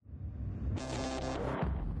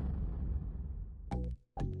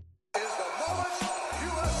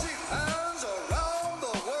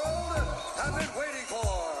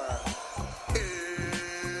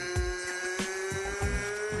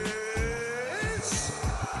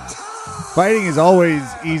Fighting is always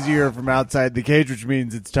easier from outside the cage, which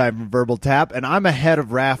means it's time for Verbal Tap. And I'm ahead of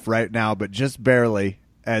Raph right now, but just barely,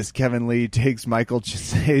 as Kevin Lee takes Michael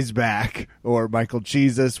Chise's back, or Michael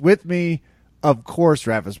Cheesus. With me, of course,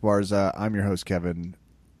 Raph Esparza. I'm your host, Kevin.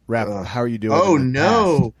 Raph, how are you doing? Oh,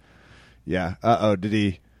 no. Past? Yeah. Uh-oh. Did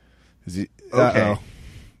he? Is he? Okay.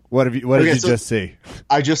 What did you just see?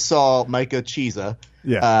 I just saw Micah Chiesa.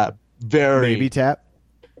 Yeah. Maybe tap?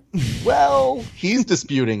 Well, he's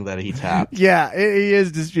disputing that he tapped. Yeah, he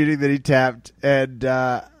is disputing that he tapped. And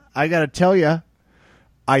I got to tell you,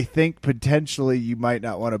 I think potentially you might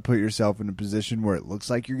not want to put yourself in a position where it looks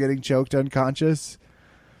like you're getting choked unconscious.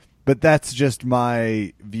 But that's just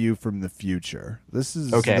my view from the future. This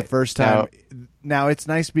is the first time. Now, it's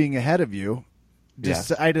nice being ahead of you.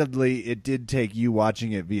 Decidedly, it did take you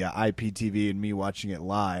watching it via IPTV and me watching it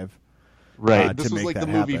live. Right. This was like the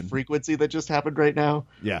movie Frequency that just happened right now.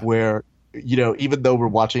 Yeah. Where, even though we're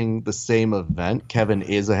watching the same event, Kevin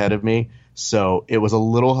is ahead of me. So it was a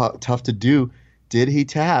little tough to do. Did he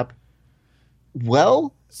tap?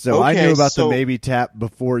 Well, so I knew about the maybe tap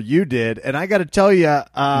before you did. And I got to tell you,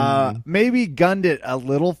 maybe gunned it a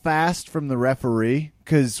little fast from the referee.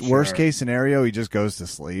 Because worst case scenario, he just goes to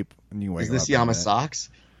sleep. And you wake up. Is this Yamasaks?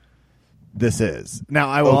 This is. Now,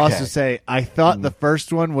 I will also say, I thought the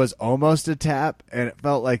first one was almost a tap, and it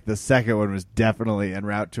felt like the second one was definitely en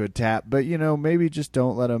route to a tap. But, maybe just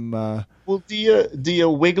don't let him... Well, do you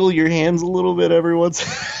wiggle your hands a little bit every once?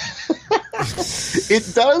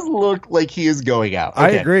 It does look like he is going out. Okay. I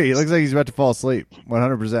agree. He looks like he's about to fall asleep,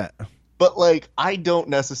 100%. But, I don't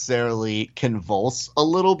necessarily convulse a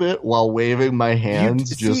little bit while waving my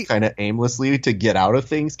hands just kind of aimlessly to get out of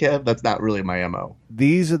things, Kev. That's not really my MO.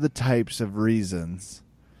 These are the types of reasons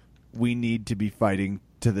we need to be fighting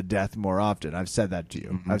to the death more often. I've said that to you.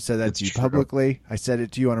 Mm-hmm. I've said that to you publicly. I said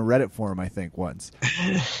it to you on a Reddit forum, I think, once.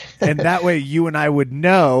 And that way you and I would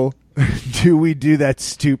know, do we do that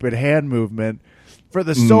stupid hand movement for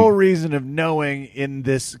the sole reason of knowing in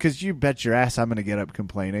this, because you bet your ass I'm going to get up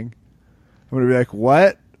complaining. I'm going to be like,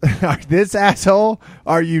 what? This asshole?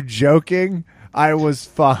 Are you joking? I was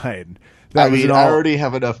fine. I already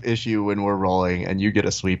have enough issue when we're rolling and you get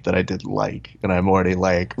a sweep that I didn't like. And I'm already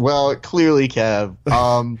like, well, clearly, Kev.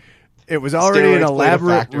 It was already an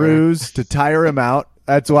elaborate ruse to tire him out.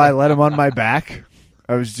 That's why I let him on my back.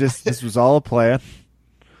 This was all a plan.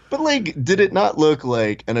 But, did it not look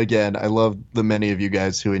like, and again, I love the many of you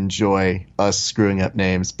guys who enjoy us screwing up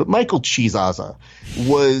names, but Michael Chizaza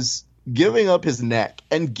was giving up his neck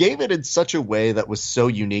and gave it in such a way that was so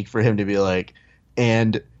unique for him to be like,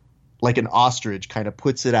 and like an ostrich kind of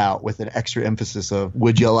puts it out with an extra emphasis of,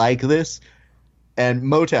 would you like this? And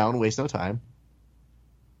Motown, waste no time,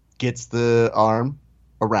 gets the arm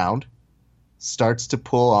around, starts to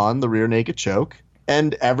pull on the rear naked choke,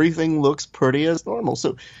 and everything looks pretty as normal.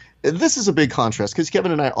 So this is a big contrast because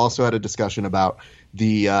Kevin and I also had a discussion about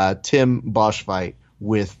the Tim Bosch fight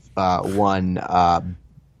with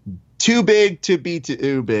too big to be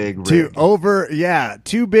too big.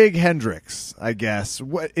 Too big Hendricks, I guess.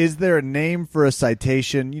 What is there a name for a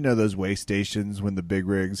citation? You know those weigh stations when the big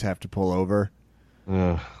rigs have to pull over,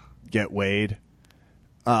 get weighed.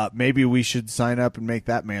 Maybe we should sign up and make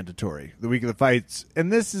that mandatory the week of the fights.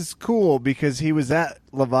 And this is cool because he was at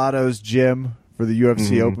Lovato's gym for the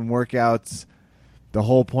UFC open workouts. The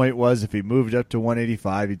whole point was if he moved up to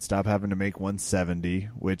 185, he'd stop having to make 170,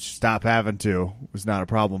 which stop having to was not a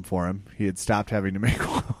problem for him. He had stopped having to make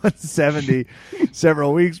 170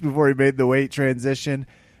 several weeks before he made the weight transition.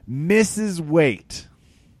 Misses weight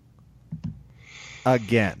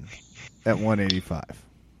again at 185.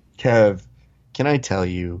 Kev, can I tell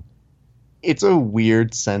you, it's a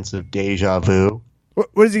weird sense of deja vu.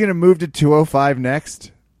 What is he going to move to 205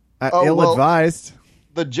 next? Ill-advised.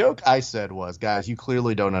 The joke I said was, guys, you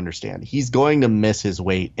clearly don't understand. He's going to miss his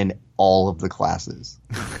weight in all of the classes.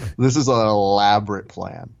 This is an elaborate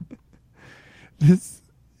plan.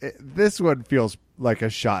 This one feels like a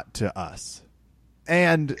shot to us.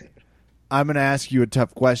 And I'm going to ask you a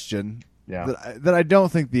tough question that I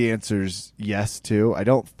don't think the answer's yes to. I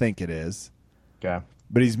don't think it is. Okay.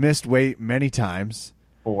 But he's missed weight many times.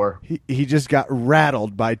 Or he just got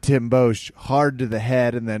rattled by Tim Bosch hard to the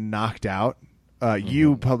head and then knocked out.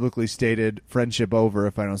 You publicly stated friendship over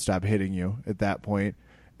if I don't stop hitting you at that point.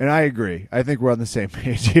 And I agree. I think we're on the same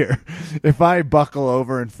page here. If I buckle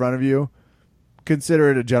over in front of you, consider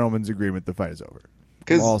it a gentleman's agreement. The fight is over.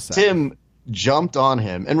 Because Tim jumped on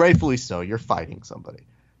him, and rightfully so. You're fighting somebody.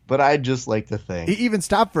 But I'd just like to think. He even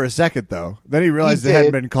stopped for a second, though. Then he realized it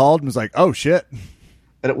hadn't been called and was like, oh, shit.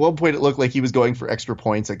 And at one point, it looked like he was going for extra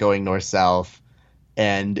points at going north-south.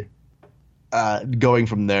 And going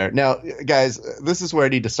from there. Now, guys, this is where I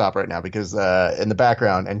need to stop right now because in the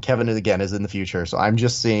background, and Kevin again is in the future, so I'm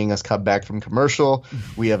just seeing us come back from commercial.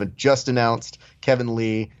 We have just announced Kevin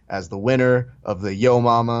Lee as the winner of the Yo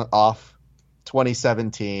Mama Off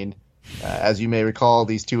 2017. As you may recall,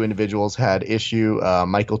 these two individuals had issue.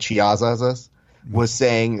 Michael Chiazza was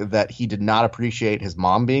saying that he did not appreciate his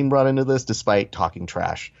mom being brought into this despite talking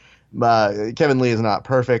trash. Kevin Lee is not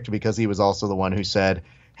perfect because he was also the one who said,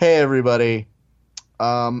 hey, everybody,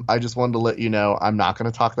 I just wanted to let you know I'm not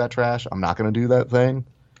going to talk that trash. I'm not going to do that thing.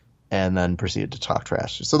 And then proceeded to talk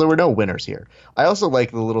trash. So there were no winners here. I also like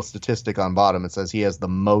the little statistic on bottom. It says he has the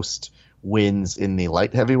most wins in the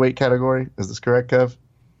light heavyweight category. Is this correct, Kev?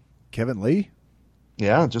 Kevin Lee?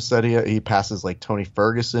 Yeah, just said he passes like Tony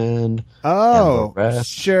Ferguson. Oh,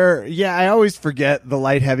 sure. Yeah, I always forget the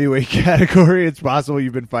light heavyweight category. It's possible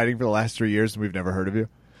you've been fighting for the last 3 years and we've never heard of you.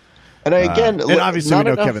 And again, and obviously we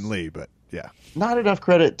know Kevin Lee, but yeah, not enough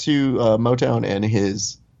credit to Motown and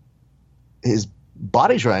his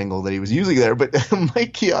body triangle that he was using there. But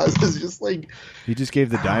Mike Chiazza is just like he just gave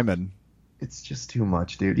the diamond. It's just too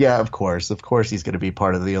much, dude. Yeah, of course he's going to be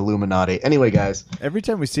part of the Illuminati. Anyway, guys, every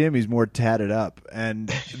time we see him, he's more tatted up, and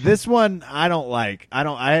this one I don't like.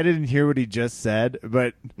 I didn't hear what he just said,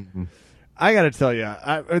 but I got to tell you,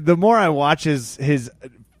 the more I watch his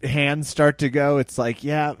hands start to go, it's like,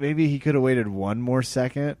 yeah, maybe he could have waited one more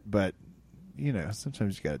second, but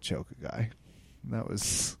sometimes you got to choke a guy. That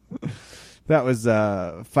was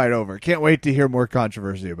fight over. Can't wait to hear more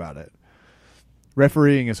controversy about it.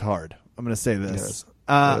 Refereeing is hard. I'm going to say this.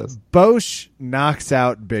 Yes. Bosch knocks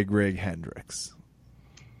out Big Rig Hendricks.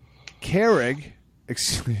 Felice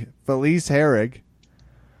Herrig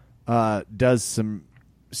does some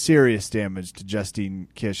serious damage to Justine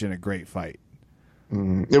Kish in a great fight.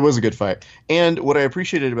 It was a good fight. And what I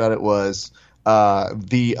appreciated about it was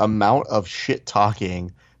the amount of shit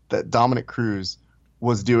talking that Dominic Cruz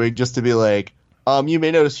was doing just to be like, you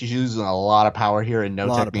may notice she's using a lot of power here and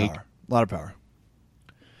no technique. A lot of power.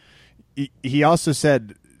 He also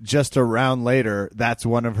said just a round later, that's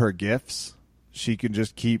one of her gifts. She can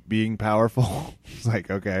just keep being powerful. It's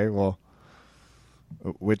like, okay, well,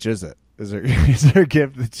 which is it? Is there a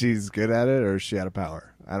gift that she's good at it or is she out of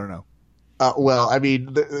power? I don't know. Well, I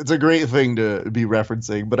mean, it's a great thing to be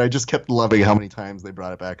referencing, but I just kept loving how many times they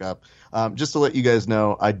brought it back up. Just to let you guys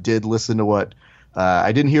know, I did listen to what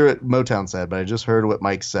I didn't hear what Motown said, but I just heard what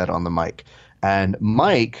Mike said on the mic. And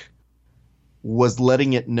Mike was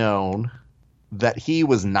letting it known that he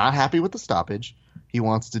was not happy with the stoppage. He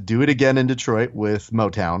wants to do it again in Detroit with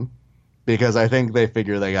Motown because I think they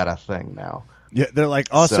figure they got a thing now. Yeah, they're like,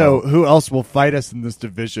 also, who else will fight us in this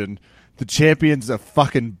division? The champion's a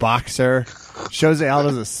fucking boxer. Jose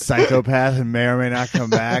Aldo's a psychopath and may or may not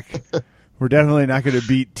come back. We're definitely not going to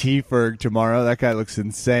beat T-Ferg tomorrow. That guy looks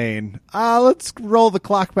insane. Let's roll the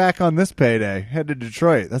clock back on this payday. Head to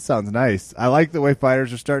Detroit. That sounds nice. I like the way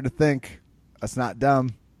fighters are starting to think. That's not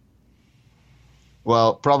dumb.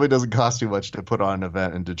 Well, probably doesn't cost too much to put on an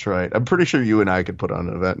event in Detroit. I'm pretty sure you and I could put on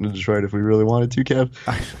an event in Detroit if we really wanted to, Kev.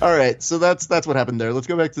 All right, so that's what happened there. Let's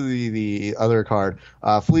go back to the other card.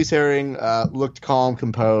 Felice Herrig looked calm,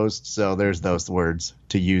 composed, so there's those words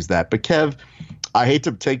to use that. But Kev, I hate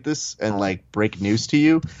to take this and like break news to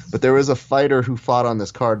you, but there was a fighter who fought on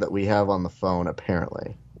this card that we have on the phone,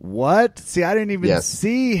 apparently. What? See, I didn't even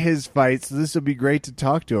see his fight, so this would be great to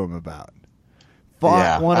talk to him about.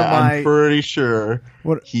 I'm pretty sure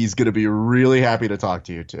he's going to be really happy to talk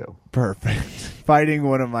to you too. Perfect. Fighting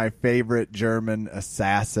one of my favorite German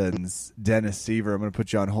assassins, Dennis Siever. I'm going to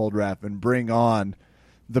put you on hold wrap and bring on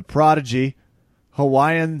the prodigy,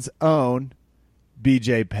 Hawaiian's own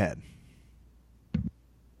BJ Penn.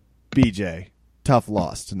 BJ, tough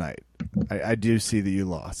loss tonight. I do see that you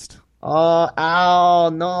lost. Oh,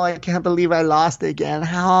 no, I can't believe I lost again.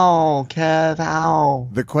 How, Kev, how?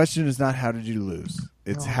 The question is not how did you lose.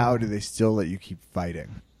 It's how do they still let you keep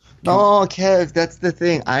fighting? Oh, Kev, that's the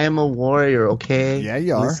thing. I am a warrior, okay? Yeah,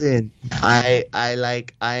 you are. Listen, I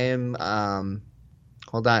am,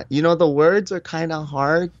 hold on. You know, the words are kind of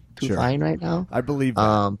hard to find right now. I believe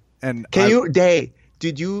that.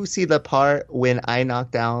 Did you see the part when I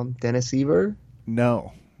knocked down Dennis Siever?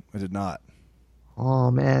 No, I did not.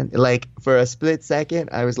 Oh, man. Like, for a split second,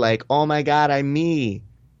 I was like, oh, my God, I'm me.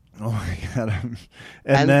 Oh, my God.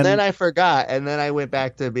 And then I forgot. And then I went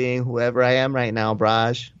back to being whoever I am right now,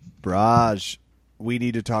 Braj. Braj, we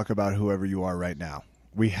need to talk about whoever you are right now.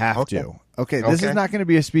 We have to. Okay, this is not going to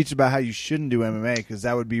be a speech about how you shouldn't do MMA because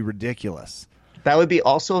that would be ridiculous. That would be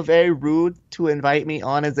also very rude to invite me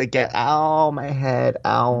on as a guest. Ow, my head.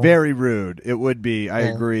 Ow. Very rude. It would be. I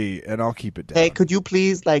Yeah. agree, and I'll keep it down. Hey, could you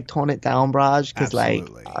please like tone it down, Braj? Because like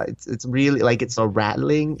Absolutely. it's really like it's a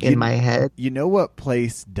rattling in my head. You know what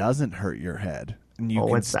place doesn't hurt your head? And you can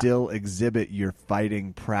what's that? still exhibit your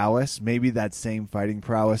fighting prowess. Maybe that same fighting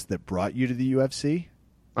prowess that brought you to the UFC.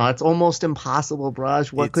 It's almost impossible,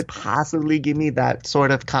 Braj. What could possibly give me that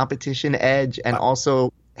sort of competition edge and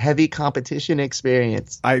also heavy competition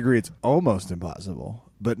experience? I agree. It's almost impossible.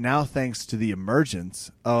 But now, thanks to the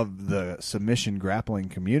emergence of the submission grappling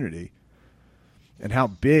community and how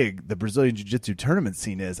big the Brazilian Jiu-Jitsu tournament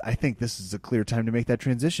scene is, I think this is a clear time to make that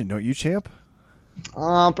transition. Don't you, champ?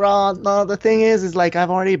 Bro, no, the thing is like I've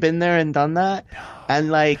already been there and done that. And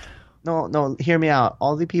like, no, hear me out.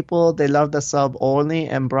 All the people, they love the sub only,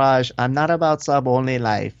 and Braj, I'm not about sub only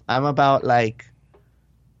life. I'm about like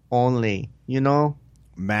only, you know?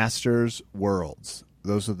 Masters Worlds.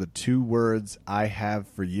 Those are the two words I have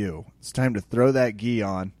for you. It's time to throw that gi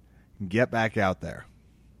on and get back out there.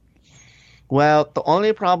 Well, the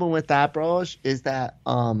only problem with that, Braj, is that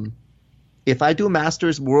if I do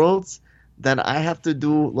Masters Worlds, then I have to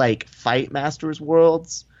do like Fight Masters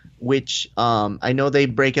Worlds, which I know they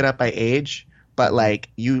break it up by age, but like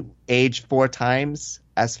you age 4 times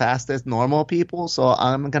as fast as normal people, so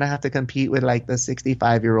I'm gonna have to compete with like the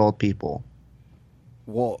 65-year-old people.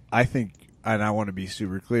 Well, I think, and I want to be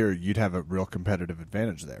super clear, you'd have a real competitive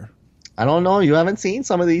advantage there. I don't know. You haven't seen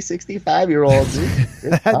some of these 65-year-olds.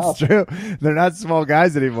 That's true. They're not small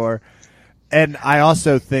guys anymore. And I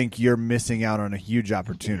also think you're missing out on a huge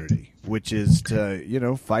opportunity, which is to,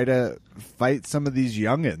 fight some of these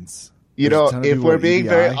youngins. You There's know, a ton of if people we're at being EBI.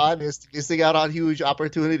 very honest, missing out on huge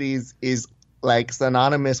opportunities is like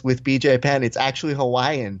synonymous with BJ Penn. It's actually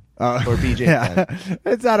Hawaiian for BJ Penn.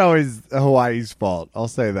 It's not always Hawaii's fault. I'll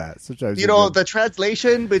say that. Sometimes You know, the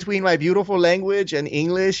translation between my beautiful language and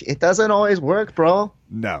English, it doesn't always work, bro.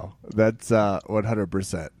 No, that's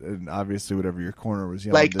 100%. And obviously, whatever your corner was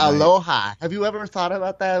yelling Like tonight. aloha. Have you ever thought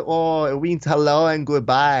about that? Oh, it means hello and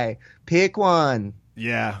goodbye. Pick one.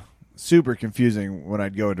 Yeah, super confusing when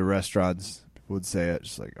I'd go into restaurants. People would say it,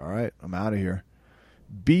 just like, all right, I'm out of here.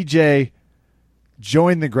 BJ,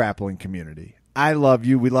 join the grappling community. I love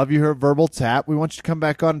you. We love you here at Verbal Tap. We want you to come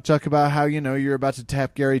back on and talk about how, you're about to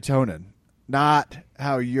tap Gary Tonin, not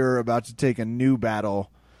how you're about to take a new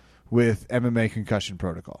battle with MMA Concussion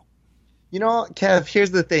Protocol. You know, Kev,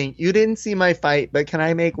 here's the thing. You didn't see my fight, but can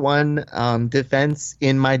I make one defense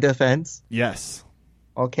in my defense? Yes.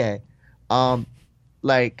 Okay.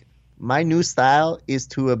 Like, my new style is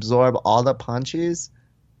to absorb all the punches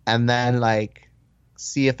and then, like,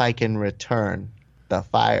 see if I can return the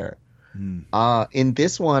fire. In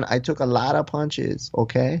this one, I took a lot of punches,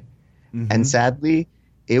 okay? Mm-hmm. And sadly,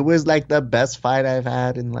 it was, like, the best fight I've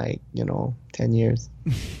had in, 10 years.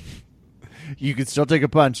 You can still take a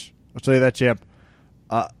punch. I'll tell you that, champ.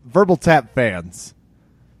 Verbal Tap fans,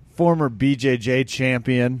 former BJJ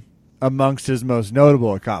champion, amongst his most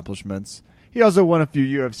notable accomplishments. He also won a few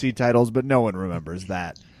UFC titles, but no one remembers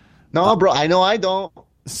that. No, bro, I know I don't.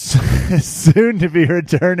 Soon to be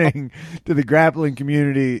returning to the grappling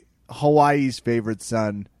community, Hawaii's favorite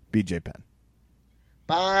son, BJ Penn.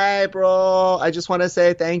 Bye, bro. I just want to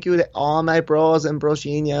say thank you to all my bros and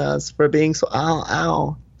brosinias for being so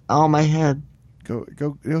ow, my head. Go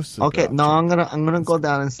sit Okay, down, no, champ. I'm gonna go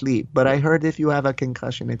down and sleep. But I heard if you have a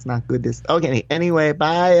concussion, it's not good. Okay. Anyway,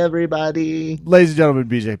 bye everybody. Ladies and gentlemen,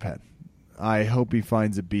 BJ Penn. I hope he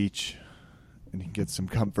finds a beach and he gets some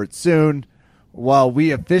comfort soon. While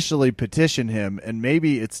we officially petition him, and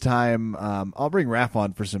maybe it's time, I'll bring Raph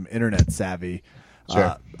on for some internet savvy.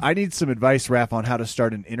 Sure. I need some advice, Raph, on how to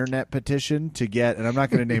start an internet petition to get, and I'm not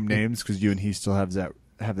going to name names because you and he still have that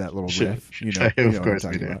little riff. You know of what I'm course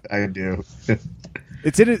we talking do. about. I do.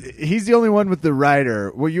 It's in it. He's the only one with the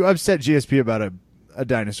rider. Well, you upset GSP about a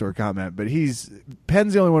dinosaur comment, but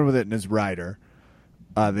Penn's the only one with it in his rider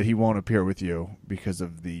that he won't appear with you because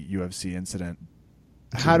of the UFC incident.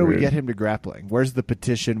 How do we get him to grappling? Where's the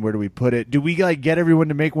petition? Where do we put it? Do we get everyone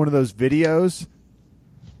to make one of those videos?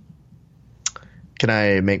 Can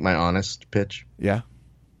I make my honest pitch? Yeah.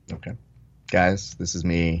 Okay. Guys, this is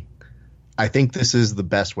me. I think this is the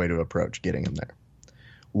best way to approach getting him there.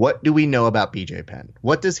 What do we know about BJ Penn?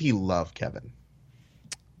 What does he love, Kevin?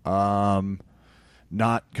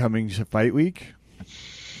 Not coming to fight week.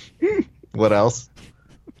 What else?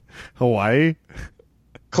 Hawaii.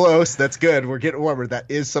 Close. That's good. We're getting warmer. That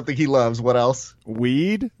is something he loves. What else?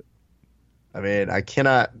 Weed. I mean, I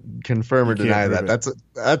cannot confirm or You can't deny prove that. it.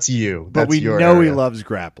 That's you. But That's we your know he area. loves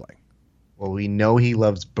grappling. Well, we know he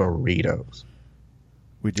loves burritos.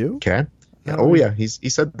 We do? Okay. Oh yeah, he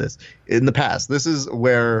said this in the past. This is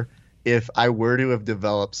where if I were to have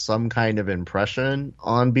developed some kind of impression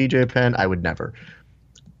on BJ Penn, I would never.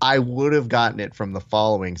 I would have gotten it from the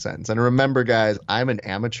following sentence. And remember, guys, I'm an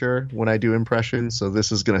amateur when I do impressions, so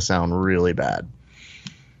this is going to sound really bad.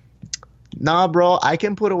 Nah, bro, I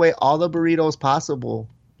can put away all the burritos possible.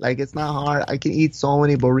 Like, it's not hard. I can eat so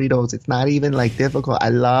many burritos. It's not even, like, difficult. I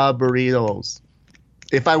love burritos.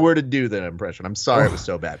 If I were to do that impression, I'm sorry it was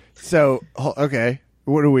so bad. So, okay.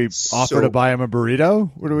 What do we offer to buy him a burrito?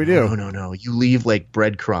 What do we do? No. You leave like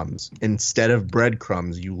breadcrumbs. Instead of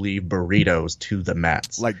breadcrumbs, you leave burritos to the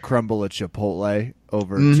mats. Like crumble at Chipotle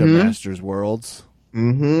over to Master's Worlds.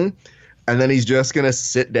 Mm-hmm. And then he's just going to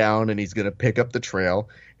sit down and he's going to pick up the trail.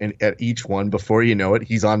 And at each one, before you know it,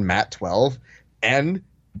 he's on mat 12. And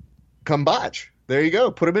kombucha. There you go.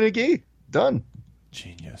 Put him in a gi. Done.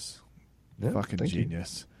 Genius. Yeah, fucking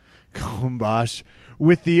genius. Kombucha.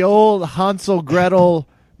 With the old Hansel Gretel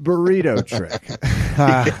burrito trick.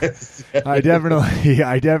 Yes. I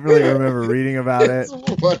definitely remember reading about it.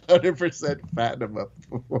 100% fattened him up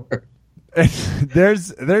before.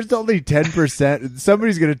 There's only 10%.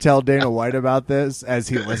 Somebody's going to tell Dana White about this as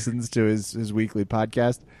he listens to his weekly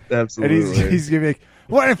podcast. Absolutely. And he's going to be like,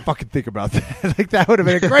 why didn't I fucking think about that? Like, that would have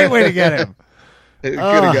been a great way to get him. It could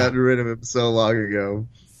have gotten rid of him so long ago.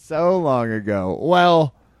 So long ago.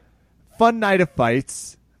 Well, fun night of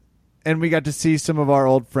fights, and we got to see some of our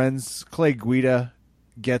old friends. Clay Guida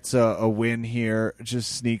gets a win here,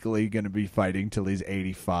 just sneakily going to be fighting till he's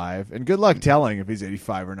 85. And good luck telling if he's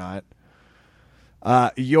 85 or not.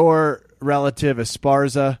 Your relative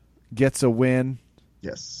Esparza gets a win.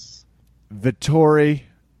 Yes. Vittori,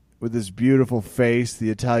 with his beautiful face,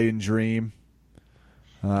 the Italian dream,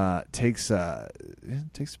 takes a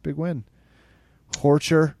big win.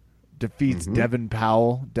 Horcher defeats Devin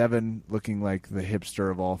Powell. Devin looking like the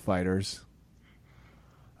hipster of all fighters.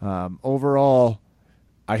 Overall,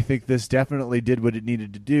 I think this definitely did what it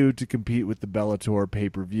needed to do to compete with the Bellator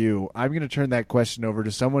pay-per-view. I'm going to turn that question over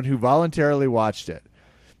to someone who voluntarily watched it.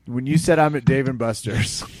 When you said I'm at Dave &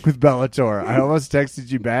 Buster's with Bellator, I almost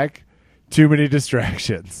texted you back, too many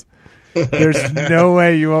distractions. There's no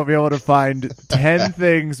way you won't be able to find 10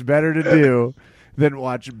 things better to do than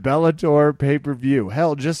watch Bellator pay-per-view.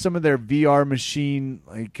 Hell, just some of their VR machine,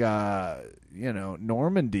 like,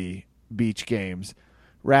 Normandy beach games.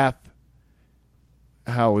 Raph,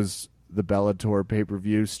 how was the Bellator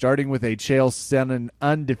pay-per-view? Starting with a Chael Sonnen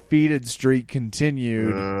undefeated streak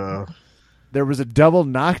continued. There was a double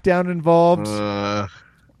knockdown involved.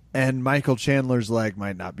 And Michael Chandler's leg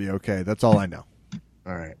might not be okay. That's all I know.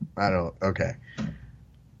 All right. Okay.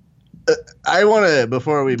 I want to,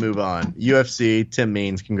 before we move on, UFC, Tim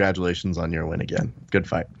Means, congratulations on your win again. Good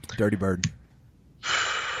fight. Dirty Bird.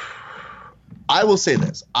 I will say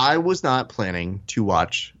this. I was not planning to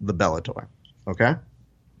watch the Bellator, okay?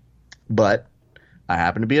 But I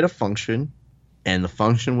happened to be at a function, and the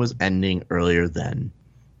function was ending earlier than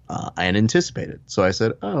I had anticipated. So I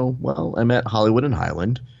said, oh, well, I'm at Hollywood and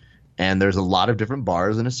Highland, and there's a lot of different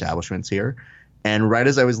bars and establishments here. And right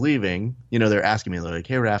as I was leaving, they're asking me, they're like,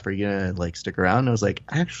 hey, Raph, are you going to, stick around? And I was like,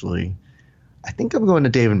 actually, I think I'm going to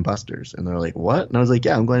Dave & Buster's. And they're like, what? And I was like,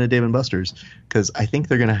 yeah, I'm going to Dave & Buster's because I think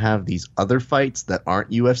they're going to have these other fights that aren't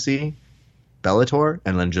UFC, Bellator,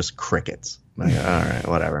 and then just crickets. I'm like, all right,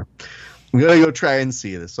 whatever. I'm going to go try and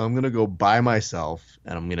see this. So I'm going to go by myself,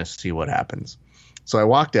 and I'm going to see what happens. So I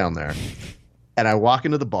walk down there, and I walk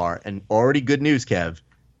into the bar, and already good news, Kev,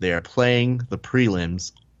 they are playing the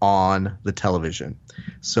prelims on the television.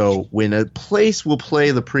 So when a place will play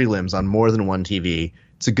the prelims on more than one TV,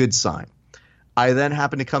 it's a good sign. I then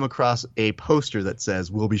happen to come across a poster that says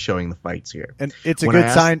we'll be showing the fights here. And it's a good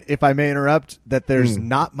sign, if I may interrupt, that there's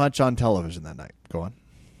not much on television that night. Go on.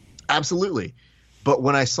 Absolutely. But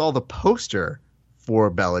when I saw the poster for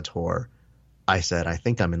Bellator, I said, I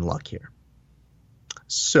think I'm in luck here.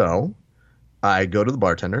 So I go to the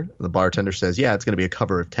bartender. The bartender says, yeah, it's going to be a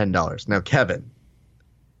cover of $10. Now, Kevin,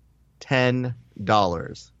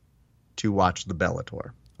 $10 to watch the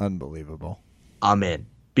Bellator. Unbelievable. I'm in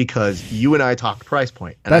because you and I talked price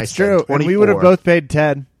point. And that's true. And we would have both paid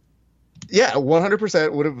 10. Yeah,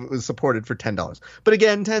 100% would have supported for $10. But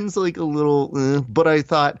again, 10's like a little, but I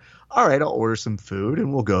thought, all right, I'll order some food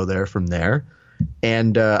and we'll go there from there.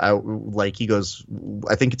 And he goes,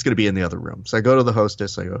 I think it's going to be in the other room. So I go to the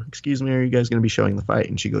hostess. I go, excuse me, are you guys going to be showing the fight?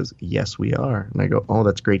 And she goes, yes, we are. And I go, oh,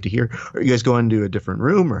 that's great to hear. Are you guys going to a different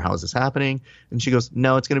room or how is this happening? And she goes,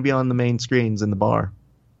 no, it's going to be on the main screens in the bar.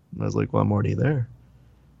 And I was like, well, I'm already there.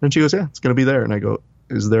 And she goes, yeah, it's going to be there. And I go,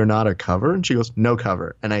 is there not a cover? And she goes, no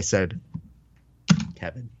cover. And I said,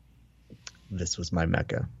 Kevin, this was my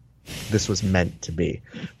Mecca. this was meant to be,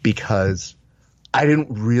 because I didn't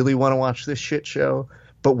really want to watch this shit show,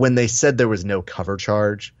 but when they said there was no cover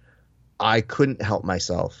charge, I couldn't help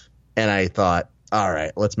myself. And I thought, all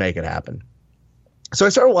right, let's make it happen. So I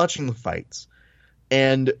started watching the fights,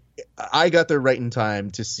 and I got there right in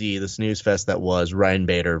time to see the snooze fest that was Ryan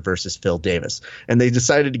Bader versus Phil Davis. And they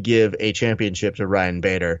decided to give a championship to Ryan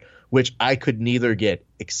Bader, which I could neither get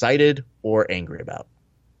excited or angry about.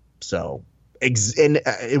 So, and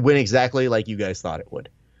it went exactly like you guys thought it would.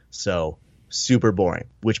 So, super boring,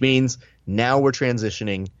 which means now we're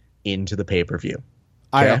transitioning into the pay-per-view.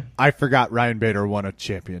 Okay? I forgot Ryan Bader won a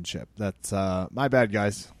championship. That's my bad,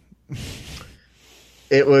 guys.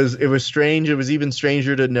 It was strange. It was even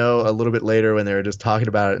stranger to know a little bit later when they were just talking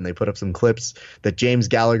about it, and they put up some clips that James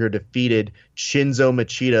Gallagher defeated Shinzo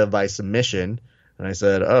Machida by submission. And I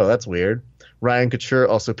said, oh, that's weird. Ryan Couture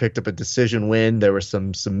also picked up a decision win. There were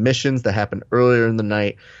some submissions that happened earlier in the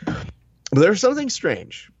night. But there was something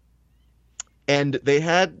strange. And they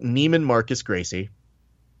had Neiman Marcus Gracie.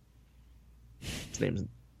 His name's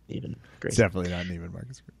Neiman Gracie. It's definitely not Neiman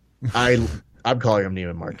Marcus Gracie. I'm calling him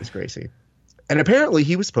Neiman Marcus Gracie. And apparently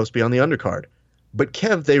he was supposed to be on the undercard. But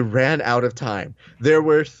Kev, they ran out of time. There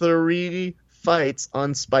were 3 fights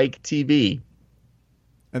on Spike TV.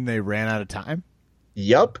 And they ran out of time?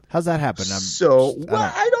 Yep. How's that happen? I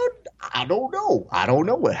don't know. I don't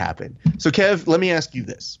know what happened. So Kev, let me ask you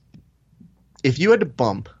this. If you had to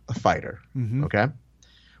bump a fighter, okay,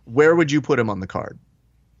 where would you put him on the card?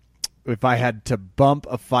 If I had to bump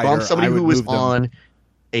a fighter, somebody who was on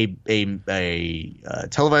a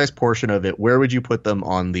televised portion of it, where would you put them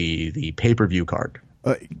on the pay-per-view card?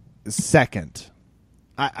 Second.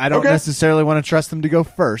 I don't necessarily want to trust them to go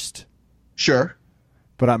first. Sure.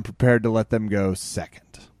 But I'm prepared to let them go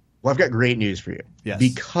second. Well, I've got great news for you. Yes.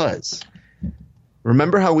 Because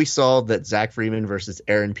remember how we saw that Zach Freeman versus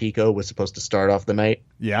Aaron Pico was supposed to start off the night?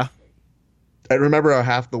 Yeah. I remember how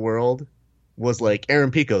half the world was like,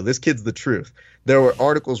 Aaron Pico, this kid's the truth. There were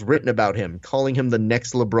articles written about him, calling him the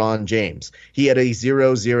next LeBron James. He had a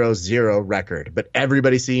 0-0-0 record, but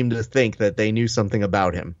everybody seemed to think that they knew something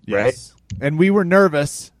about him, right? And we were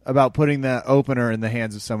nervous about putting the opener in the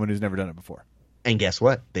hands of someone who's never done it before. And guess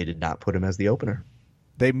what? They did not put him as the opener.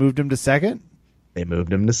 They moved him to second? They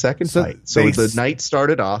moved him to second fight. So the night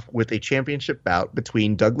started off with a championship bout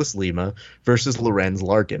between Douglas Lima versus Lorenz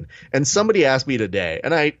Larkin. And somebody asked me today,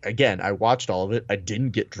 and I watched all of it. I didn't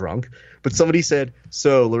get drunk, but somebody said,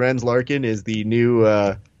 so Lorenz Larkin is the new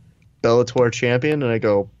Bellator champion? And I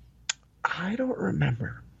go, I don't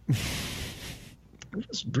remember. It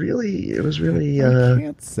was really I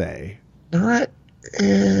can't say. Not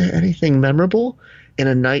anything memorable in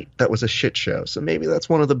a night that was a shit show. So maybe that's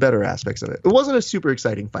one of the better aspects of it. It wasn't a super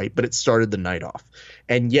exciting fight, but it started the night off.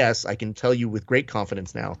 And yes, I can tell you with great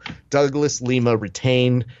confidence now, Douglas Lima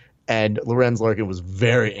retained, and Lorenz Larkin was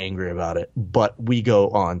very angry about it. But we go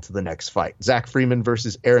on to the next fight. Zach Freeman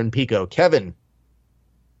versus Aaron Pico. Kevin,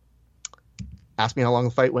 ask me how long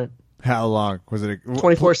the fight went. How long? Was it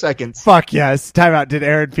 24 seconds. Fuck yes. Timeout. Did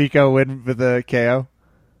Aaron Pico win with a KO?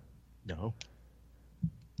 No.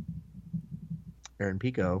 Aaron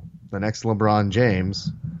Pico, the next LeBron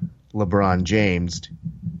James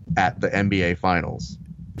at the NBA Finals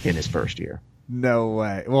in his first year. No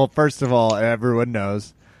way. Well, first of all, everyone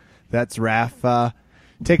knows that's Raph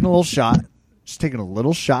taking a little shot, just taking a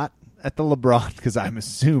little shot at the LeBron, because I'm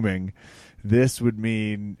assuming this would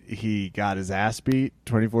mean he got his ass beat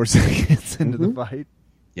 24 seconds into the fight.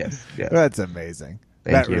 Yes. That's amazing.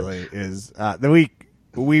 Thank you. Really is.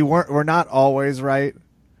 We're not always right.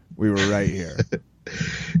 We were right here.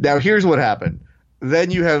 Now, here's what happened.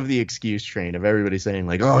 Then you have the excuse train of everybody saying,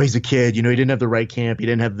 like, oh, he's a kid. You know, he didn't have the right camp. He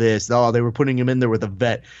didn't have this. Oh, they were putting him in there with a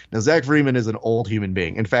vet. Now, Zach Freeman is an old human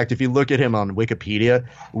being. In fact, if you look at him on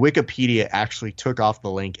Wikipedia actually took off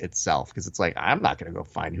the link itself, because it's like, I'm not going to go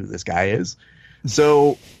find who this guy is.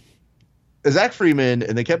 So Zach Freeman,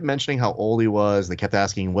 and they kept mentioning how old he was. They kept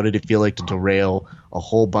asking, what did it feel like to derail a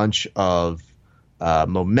whole bunch of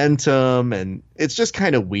momentum? And it's just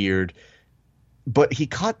kind of weird. But he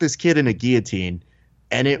caught this kid in a guillotine,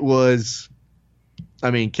 and it was,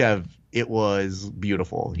 Kev, it was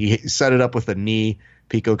beautiful. He set it up with a knee.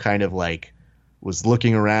 Pico kind of like was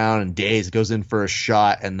looking around and dazed, goes in for a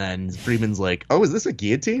shot, and then Freeman's like, oh, is this a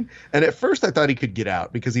guillotine? And at first I thought he could get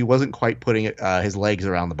out because he wasn't quite putting his legs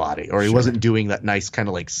around the body, or he wasn't doing that nice kind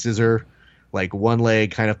of like scissor, like one leg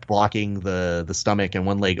kind of blocking the stomach and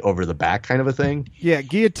one leg over the back kind of a thing. Yeah,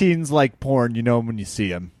 guillotines like porn. You know them when you see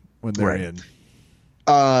them when they're in.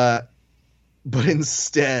 But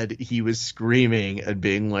instead, he was screaming and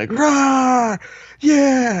being like, "Rah!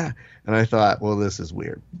 Yeah!" And I thought, well, this is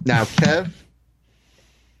weird. Now, Kev,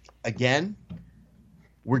 again,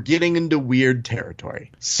 we're getting into weird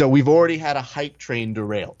territory. So we've already had a hype train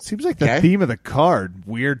derailed. Seems like the theme of the card,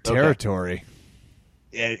 weird territory.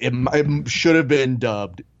 Okay. It should have been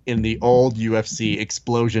dubbed in the old UFC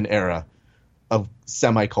explosion era of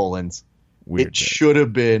semicolons. It should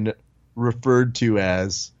have been referred to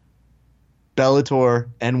as Bellator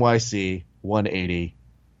NYC 180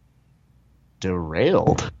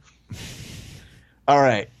 derailed. All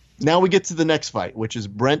right. Now we get to the next fight, which is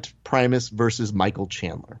Brent Primus versus Michael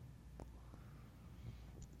Chandler.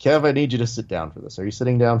 Kev, I need you to sit down for this. Are you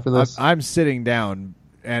sitting down for this? I'm sitting down,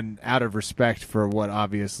 and out of respect for what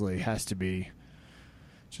obviously has to be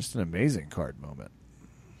just an amazing card moment.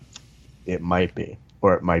 It might be,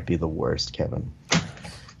 or it might be the worst, Kevin.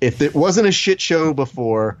 If it wasn't a shit show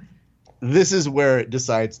before, this is where it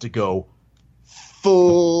decides to go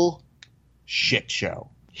full shit show.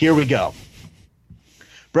 Here we go.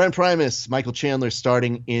 Brent Primus, Michael Chandler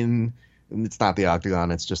starting in, it's not the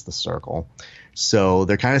octagon, it's just the circle. So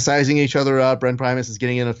they're kind of sizing each other up. Brent Primus is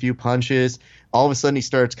getting in a few punches. All of a sudden he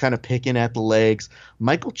starts kind of picking at the legs.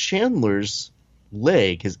 Michael Chandler's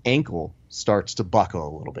leg, his ankle, starts to buckle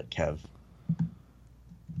a little bit, Kev.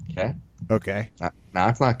 Okay? Okay. Now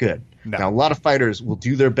it's not good. No. Now a lot of fighters will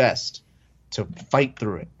do their best to fight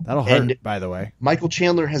through it. That'll hurt, by the way. Michael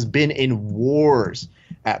Chandler has been in wars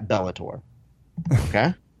at Bellator.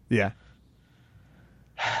 Okay? Yeah.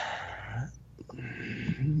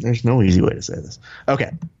 There's no easy way to say this.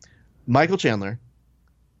 Okay. Michael Chandler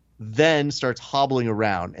then starts hobbling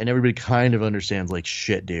around, and everybody kind of understands, like,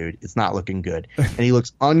 shit, dude, it's not looking good. And he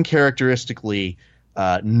looks uncharacteristically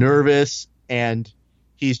nervous, and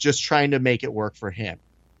he's just trying to make it work for him.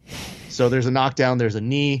 So there's a knockdown, there's a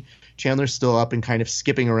knee. Chandler's still up and kind of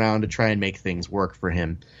skipping around to try and make things work for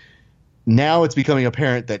him. Now it's becoming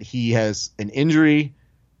apparent that he has an injury,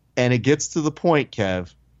 and it gets to the point,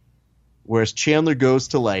 Kev, whereas Chandler goes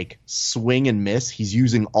to, like, swing and miss, he's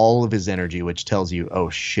using all of his energy, which tells you, oh,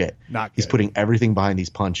 shit. Not good. He's putting everything behind these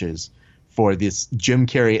punches for this Jim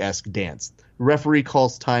Carrey-esque dance. Referee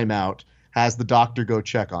calls timeout, has the doctor go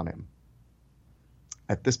check on him.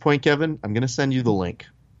 At this point, Kevin, I'm going to send you the link.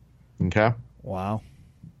 Okay? Wow.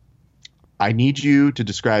 I need you to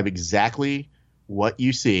describe exactly what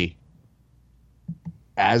you see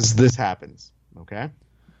as this happens. Okay?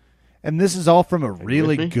 And this is all from a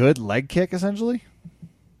really good leg kick, essentially?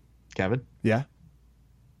 Kevin? Yeah.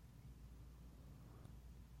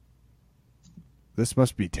 This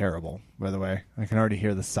must be terrible, by the way. I can already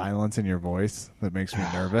hear the silence in your voice that makes me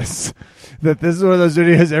nervous. That this is one of those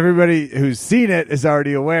videos everybody who's seen it is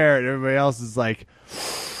already aware, and everybody else is like,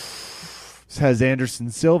 has Anderson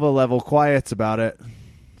Silva level quiets about it.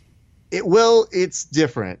 It's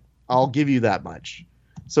different. I'll give you that much.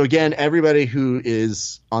 So again, everybody who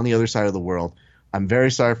is on the other side of the world, I'm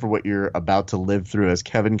very sorry for what you're about to live through as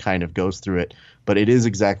Kevin kind of goes through it, but it is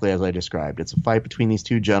exactly as I described. It's a fight between these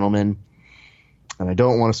two gentlemen, and I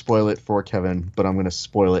don't want to spoil it for Kevin, but I'm going to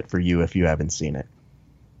spoil it for you if you haven't seen it.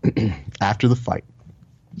 After the fight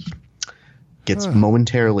gets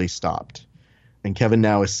momentarily stopped, and Kevin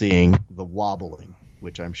now is seeing the wobbling,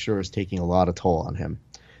 which I'm sure is taking a lot of toll on him.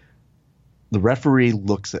 The referee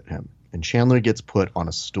looks at him, and Chandler gets put on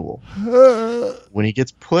a stool. When he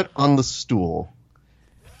gets put on the stool,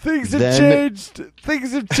 things have changed.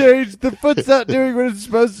 Things have changed. The foot's not doing what it's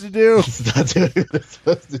supposed to do. It's not doing what it's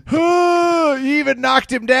supposed to do. You even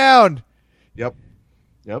knocked him down. Yep.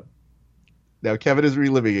 Now Kevin is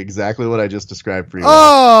reliving exactly what I just described for you.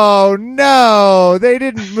 Oh, no. They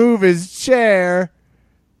didn't move his chair.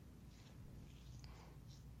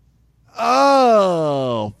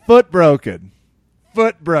 Oh, foot broken.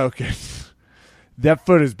 That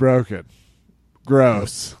foot is broken.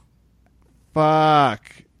 Gross.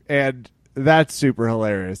 Fuck. And that's super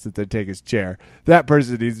hilarious that they take his chair. That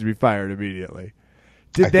person needs to be fired immediately.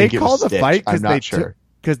 Did they call the fight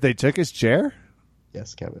because they took his chair?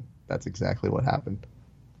 Yes, Kevin. That's exactly what happened.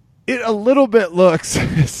 It a little bit looks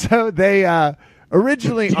so they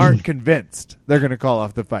originally aren't convinced they're going to call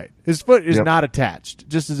off the fight. His foot is not attached,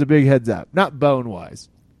 just as a big heads up, not bone wise.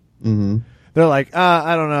 Mm-hmm. They're like,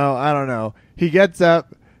 I don't know. He gets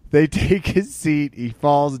up, they take his seat, he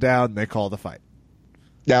falls down, they call the fight.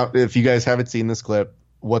 Now, if you guys haven't seen this clip,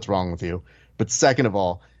 what's wrong with you? But second of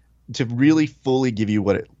all, to really fully give you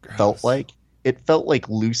what it felt like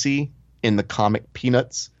Lucy in the comic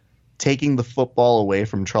Peanuts taking the football away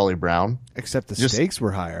from Charlie Brown. Except the stakes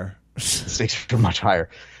were higher. The stakes were much higher.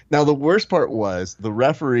 Now, the worst part was the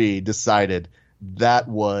referee decided that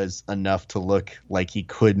was enough to look like he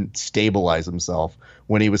couldn't stabilize himself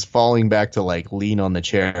when he was falling back to like lean on the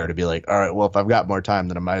chair to be like, all right, well, if I've got more time,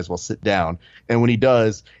 then I might as well sit down. And when he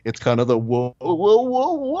does, it's kind of the whoa, whoa,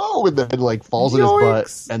 whoa, whoa, and then like falls in his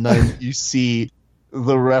butt. And then you see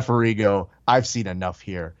the referee go, I've seen enough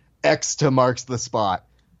here. X to marks the spot.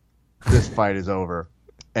 This fight is over.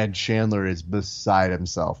 And Chandler is beside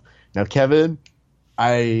himself. Now, Kevin,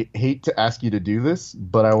 I hate to ask you to do this,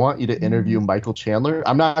 but I want you to interview Michael Chandler.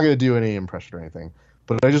 I'm not going to do any impression or anything,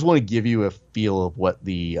 but I just want to give you a feel of what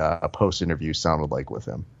the post-interview sounded like with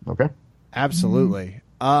him. Okay? Absolutely.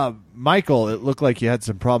 Michael, it looked like you had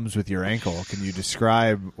some problems with your ankle. Can you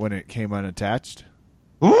describe when it came unattached?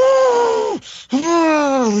 Let's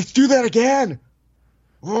do that again.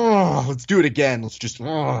 Let's do it again. Let's just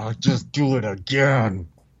do it again.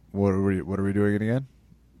 What are we doing it again?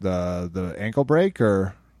 The ankle break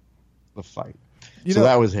or the fight?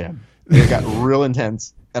 That was him. It got real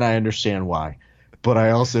intense, and I understand why. But I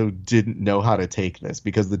also didn't know how to take this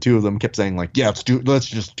because the two of them kept saying like, "Yeah, let's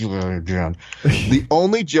just do it again." The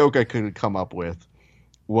only joke I could come up with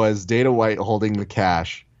was Dana White holding the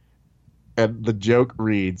cash, and the joke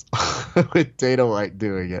reads with Dana White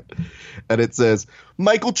doing it, and it says,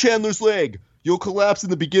 "Michael Chandler's leg. You'll collapse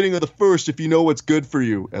in the beginning of the first if you know what's good for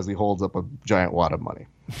you," as he holds up a giant wad of money.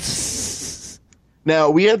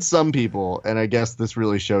 Now, we had some people, and I guess this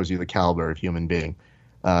really shows you the caliber of human being.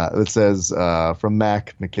 It says, from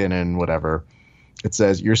Mac McKinnon, whatever, it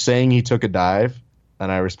says, "You're saying he took a dive?"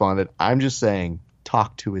 And I responded, "I'm just saying,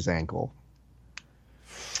 talk to his ankle."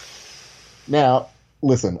 Now,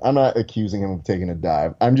 listen, I'm not accusing him of taking a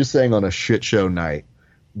dive. I'm just saying on a shit show night,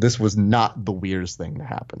 this was not the weirdest thing to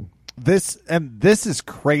happen. This is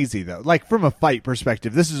crazy though. Like from a fight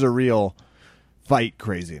perspective, this is a real fight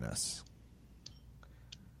craziness.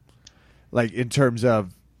 Like in terms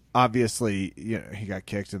of obviously, he got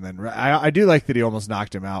kicked and then I do like that he almost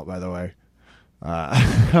knocked him out. By the way,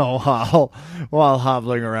 while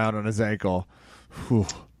hobbling around on his ankle. Whew.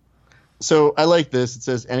 So I like this. It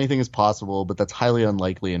says anything is possible, but that's highly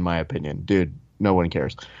unlikely in my opinion, dude. No one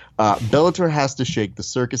cares. Bellator has to shake the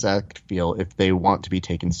circus act feel if they want to be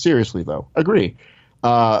taken seriously, though. Agree.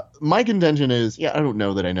 My contention is, I don't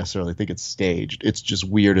know that I necessarily think it's staged. It's just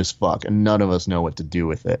weird as fuck, and none of us know what to do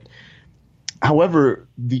with it. However,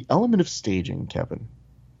 the element of staging, Kevin,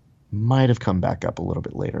 might have come back up a little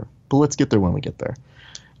bit later. But let's get there when we get there.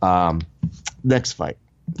 Next fight.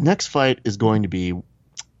 Next fight is going to be,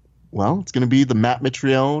 it's going to be the Matt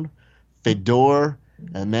Mitrione, Fedor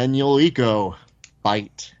Emelianenko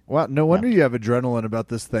fight. Well, no wonder you have adrenaline about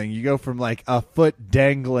this thing. You go from like a foot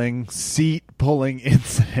dangling, seat pulling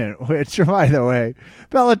incident, which, by the way,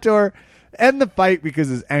 Bellator end the fight because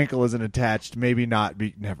his ankle isn't attached. Maybe not.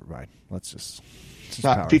 Never mind. Let's just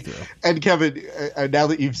power through. And Kevin, now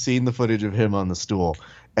that you've seen the footage of him on the stool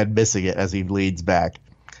and missing it as he leans back,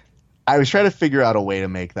 I was trying to figure out a way to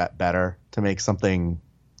make that better, to make something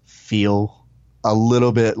feel a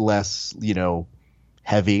little bit less,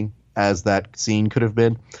 heavy as that scene could have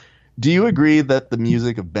been. Do you agree that the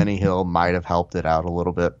music of Benny Hill might have helped it out a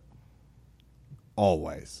little bit?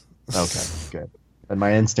 Always. Okay, good. And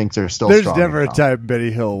my instincts are still There's strong. There's never a time Benny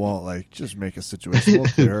Hill won't just make a situation a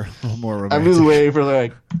little clearer, a little more romantic. I'm just waiting for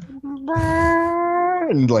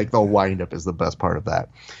and the wind up is the best part of that.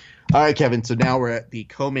 All right, Kevin. So now we're at the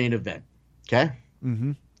co-main event. Okay.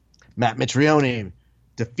 Mm-hmm. Matt Mitrione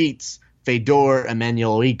defeats Fedor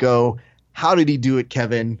Emelianenko. How did he do it,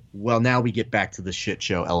 Kevin? Well, now we get back to the shit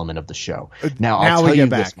show element of the show. Now I'll tell you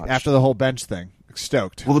this much. After the whole bench thing.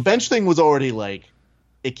 Stoked. Well, the bench thing was already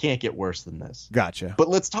it can't get worse than this. Gotcha. But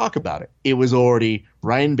let's talk about it. It was already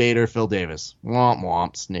Ryan Bader, Phil Davis. Womp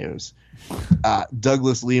womp snooze.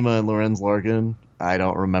 Douglas Lima and Lorenz Larkin. I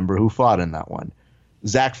don't remember who fought in that one.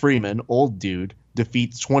 Zach Freeman, old dude,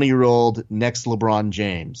 defeats 20-year-old next LeBron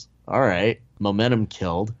James. All right. Momentum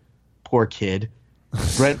killed. Poor kid.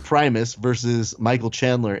 Brent Primus versus Michael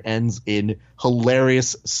Chandler ends in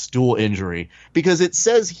hilarious stool injury. Because it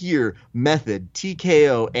says here, method,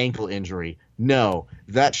 TKO ankle injury. No,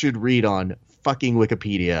 that should read on fucking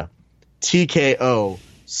Wikipedia. TKO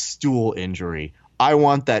stool injury. I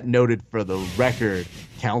want that noted for the record,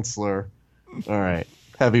 counselor. All right.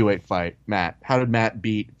 Heavyweight fight. Matt. How did Matt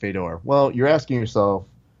beat Fedor? Well, you're asking yourself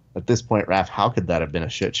at this point, Raph, how could that have been a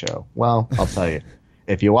shit show? Well, I'll tell you.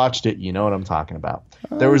 If you watched it, you know what I'm talking about.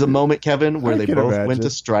 There was a moment, Kevin, where they both went to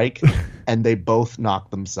strike and they both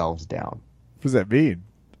knocked themselves down. What does that mean?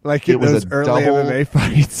 Like in those early MMA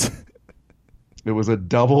fights? It was a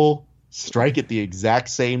double strike at the exact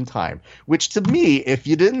same time, which to me, if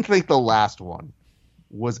you didn't think the last one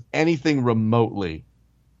was anything remotely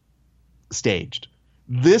staged.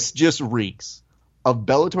 This just reeks of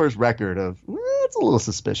Bellator's record of it's a little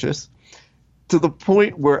suspicious, to the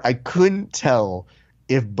point where I couldn't tell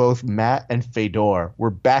if both Matt and Fedor were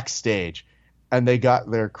backstage and they got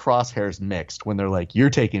their crosshairs mixed when they're like, you're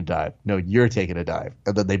taking a dive. No, you're taking a dive.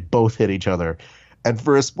 And then they both hit each other. And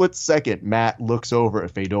for a split second, Matt looks over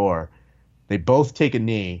at Fedor. They both take a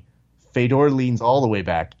knee. Fedor leans all the way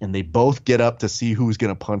back, and they both get up to see who's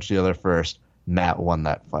going to punch the other first. Matt won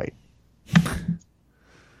that fight.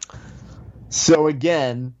 So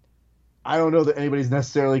again, I don't know that anybody's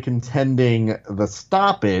necessarily contending the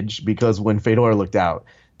stoppage, because when Fedor looked out,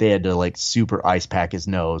 they had to like super ice pack his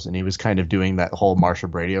nose, and he was kind of doing that whole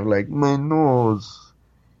Marsha Brady of like, my nose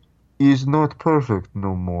is not perfect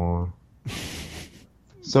no more.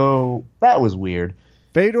 So that was weird.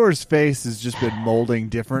 Fedor's face has just been molding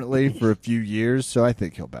differently for a few years, so I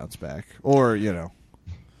think he'll bounce back. Or,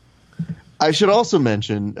 I should also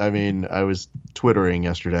mention, I was Twittering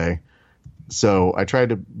yesterday, so I tried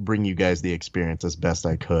to bring you guys the experience as best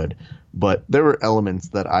I could, but there were elements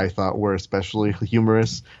that I thought were especially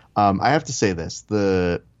humorous. I have to say this.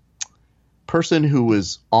 The person who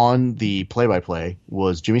was on the play-by-play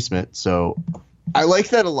was Jimmy Smith, so I like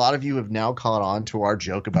that a lot of you have now caught on to our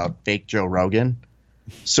joke about fake Joe Rogan.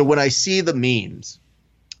 So when I see the memes,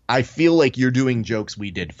 I feel like you're doing jokes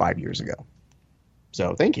we did 5 years ago.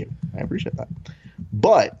 So thank you. I appreciate that.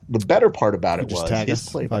 But the better part about it was tag us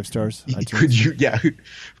 5 stars.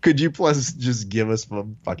 Could you plus just give us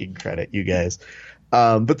some fucking credit, you guys?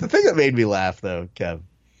 But the thing that made me laugh, though, Kev,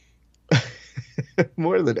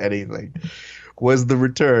 more than anything, was the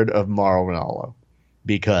return of Mauro Ranallo,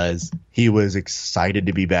 because he was excited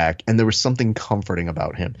to be back, and there was something comforting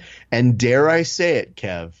about him. And dare I say it,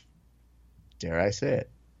 Kev,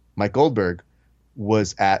 Mike Goldberg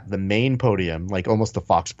was at the main podium, like almost the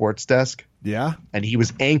Fox Sports desk. Yeah. And he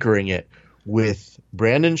was anchoring it with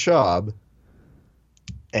Brandon Schaub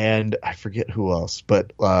and I forget who else,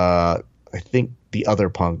 but I think the other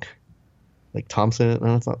Punk. Like Thompson?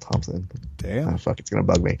 No, it's not Thompson. Damn. Oh, fuck, it's going to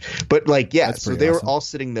bug me. But like, yeah, so they awesome. were all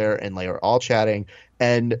sitting there and they were all chatting.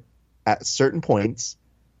 And at certain points,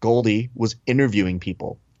 Goldie was interviewing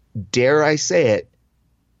people. Dare I say it,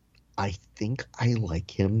 I think I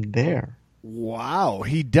like him there. Wow.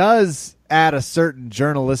 He does add a certain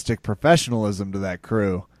journalistic professionalism to that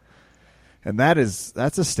crew. And that's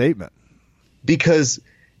a statement. Because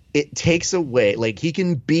it takes away, like, he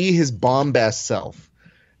can be his bombast self.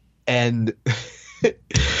 And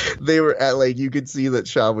they were at, like, you could see that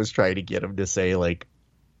Schaub was trying to get him to say, like,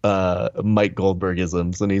 Mike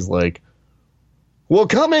Goldbergisms. And he's like, well,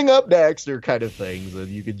 coming up next, or kind of things. And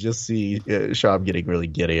you could just see Schaub getting really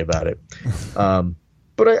giddy about it.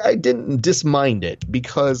 But I didn't dismind it,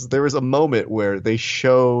 because there was a moment where they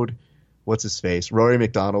showed, what's his face? Rory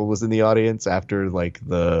McDonald was in the audience after, like,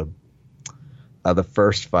 the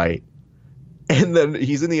first fight. And then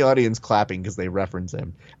he's in the audience clapping because they reference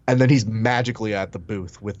him. And then he's magically at the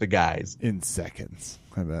booth with the guys. In seconds.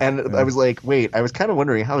 I was like, wait, I was kind of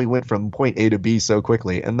wondering how he went from point A to B so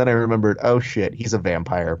quickly. And then I remembered, oh, shit, he's a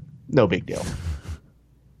vampire. No big deal.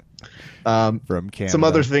 From Canada. Some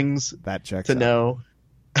other things that checks to out. know.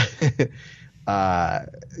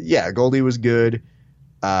 Yeah, Goldie was good.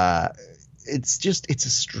 It's a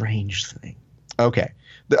strange thing. Okay.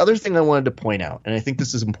 The other thing I wanted to point out, and I think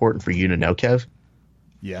this is important for you to know, Kev.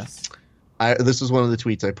 Yes. This was one of the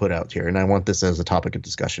tweets I put out here, and I want this as a topic of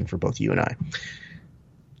discussion for both you and I.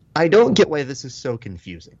 I don't get why this is so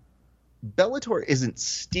confusing. Bellator isn't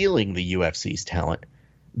stealing the UFC's talent.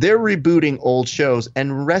 They're rebooting old shows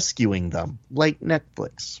and rescuing them, like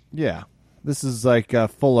Netflix. Yeah. This is like a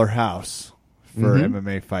Fuller House for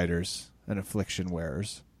MMA fighters and affliction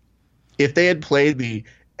wearers. If they had played the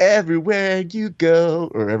Everywhere You Go,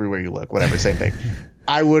 or Everywhere You Look, whatever, same thing,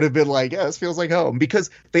 I would have been like, yeah, this feels like home. Because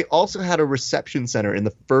they also had a reception center in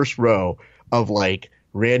the first row of, like,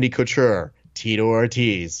 Randy Couture, Tito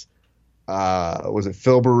Ortiz, was it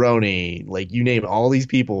Phil Baroni, like, you name all these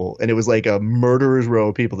people, and it was like a murderer's row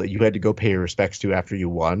of people that you had to go pay your respects to after you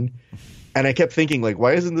won. And I kept thinking, like,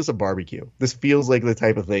 why isn't this a barbecue? This feels like the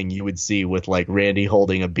type of thing you would see with, like, Randy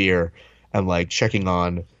holding a beer and, like, checking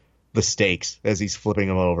on the steaks as he's flipping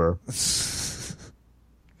them over. So,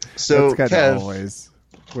 that's kind Kev, of always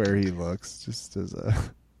where he looks, just as a...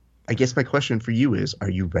 I guess my question for you is, are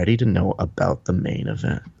you ready to know about the main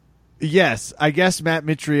event? Yes, I guess Matt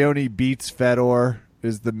Mitrione beats Fedor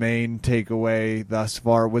is the main takeaway thus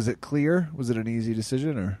far. Was it clear? Was it an easy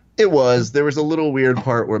decision? Or it was. There was a little weird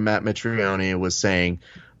part where Matt Mitrione was saying,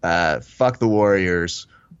 fuck the Warriors,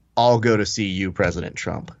 I'll go to see you, President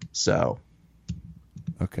Trump. So...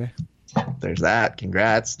 okay. There's that.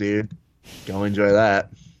 Congrats, dude. Go enjoy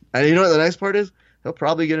that. And you know what the next part is? He'll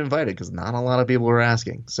probably get invited because not a lot of people are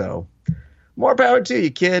asking. So more power to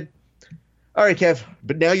you, kid. All right, Kev.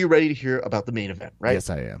 But now you're ready to hear about the main event, right? Yes,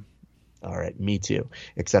 I am. All right, me too.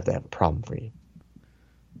 Except I have a problem for you.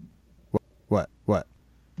 What?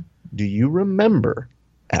 Do you remember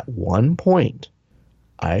at one point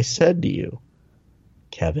I said to you,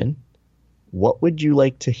 Kevin, what would you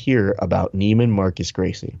like to hear about Neiman Marcus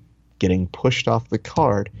Gracie getting pushed off the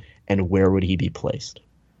card, and where would he be placed?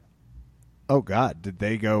 Oh, God. Did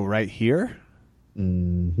they go right here?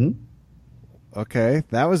 Mm-hmm. Okay,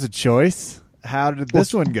 that was a choice. How did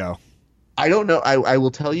this one go? I don't know. I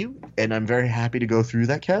will tell you, and I'm very happy to go through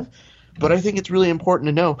that, Kev. But I think it's really important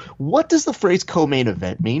to know, what does the phrase co-main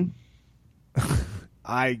event mean?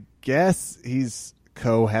 I guess he's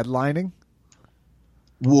co-headlining.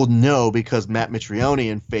 Well, no, because Matt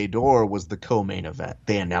Mitrione and Fedor was the co-main event.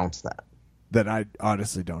 They announced that. Then I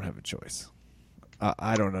honestly don't have a choice.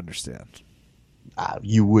 I don't understand.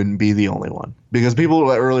 You wouldn't be the only one. Because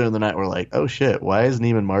people earlier in the night were like, oh shit, why is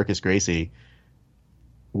Neiman Marcus Gracie?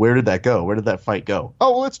 Where did that go? Where did that fight go?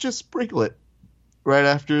 Oh, well, let's just sprinkle it right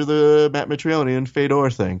after the Matt Mitrione and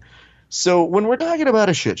Fedor thing. So when we're talking about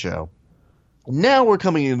a shit show, now we're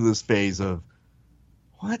coming into this phase of,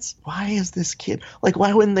 why is this kid, like,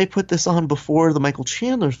 why wouldn't they put this on before the Michael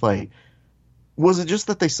Chandler fight? Was it just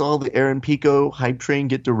that they saw the Aaron Pico hype train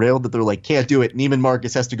get derailed, that they're like, can't do it, Neiman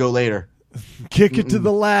Marcus has to go later? Kick it to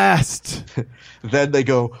the last. Then they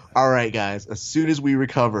go, all right, guys, as soon as we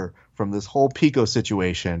recover from this whole Pico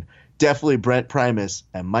situation, definitely Brent Primus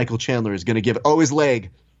and Michael Chandler is going to give – oh, his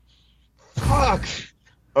leg. Fuck.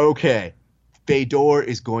 Okay. Fedor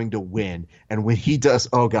is going to win. And when he does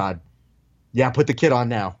 – oh, God. Yeah, put the kid on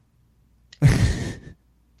now.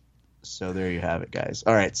 So there you have it, guys.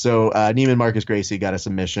 All right, so Neiman Marcus Gracie got a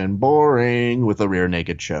submission, boring, with a rear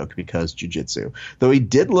naked choke because jiu-jitsu. Though he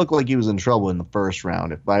did look like he was in trouble in the first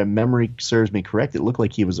round. If my memory serves me correct, it looked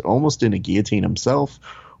like he was almost in a guillotine himself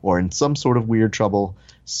or in some sort of weird trouble.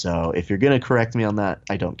 So if you're going to correct me on that,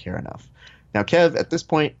 I don't care enough. Now, Kev, at this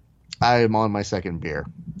point, I am on my second beer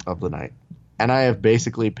of the night, and I have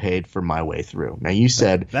basically paid for my way through. Now, you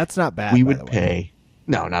said that's not bad. We would pay.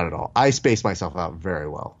 No, not at all. I spaced myself out very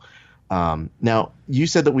well. Now, you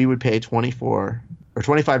said that we would pay $24 or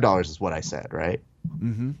 $25 is what I said, right?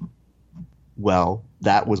 Mm-hmm. Well,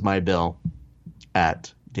 that was my bill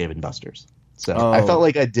at Dave & Buster's. So I felt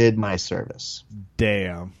like I did my service.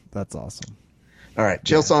 Damn. That's awesome. All right.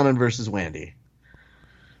 Chael Sonnen versus Wandy.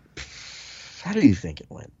 How do you think it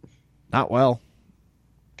went? Not well.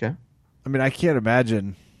 Okay. I mean, I can't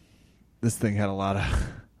imagine this thing had a lot of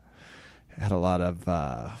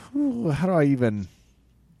how do I even...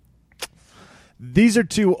 These are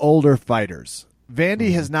two older fighters.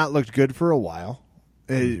 Vandy has not looked good for a while.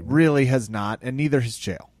 It really has not, and neither has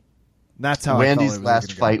Chael. That's how Wandy's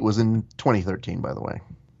last fight was in 2013, by the way.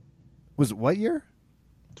 Was it what year?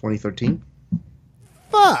 2013.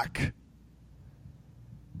 Fuck.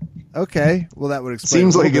 Okay, well that would explain.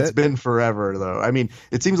 Seems like it's been forever, though. I mean,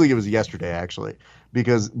 it seems like it was yesterday, actually,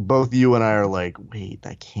 because both you and I are like, wait,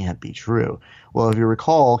 that can't be true. Well, if you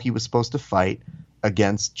recall, he was supposed to fight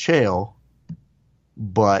against Chael,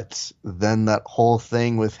 but then that whole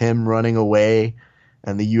thing with him running away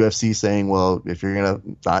and the UFC saying, well, if you're going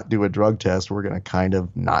to not do a drug test, we're going to kind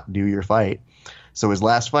of not do your fight. So his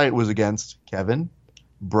last fight was against Kevin,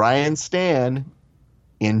 Brian Stan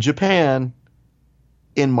in Japan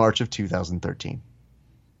in March of 2013.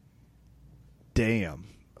 Damn.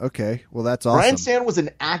 Okay. Well, that's awesome. Brian Stan was an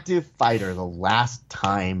active fighter the last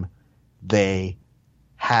time they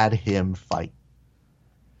had him fight.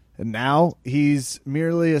 And now he's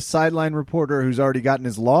merely a sideline reporter who's already gotten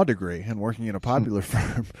his law degree and working in a popular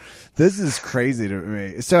firm. This is crazy to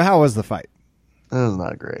me. So how was the fight? It was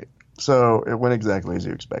not great. So it went exactly as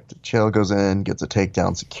you expected. Chael goes in, gets a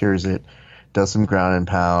takedown, secures it, does some ground and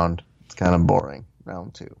pound. It's kind of boring.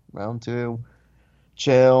 Round two.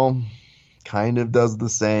 Chael kind of does the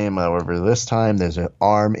same. However, this time there's an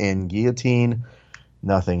arm in guillotine.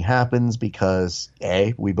 Nothing happens because,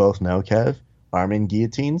 A, we both know, Kev, arm in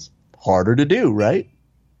guillotines, harder to do, right?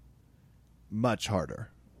 Much harder.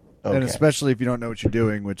 Okay. And especially if you don't know what you're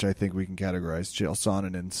doing, which I think we can categorize Chael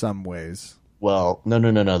Sonnen in some ways. Well,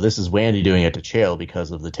 no. This is Wandy doing it to Chael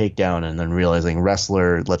because of the takedown and then realizing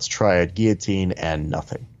wrestler, let's try a guillotine, and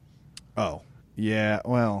nothing. Oh, yeah,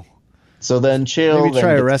 well. So then Chael maybe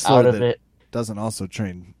try a wrestler out of that it. Doesn't also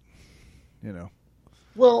train,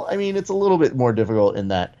 Well, I mean, it's a little bit more difficult in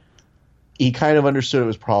that he kind of understood it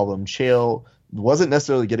was a problem. Chael wasn't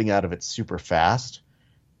necessarily getting out of it super fast.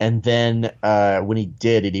 And then when he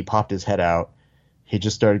did it, he popped his head out. He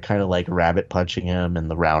just started kind of like rabbit punching him, and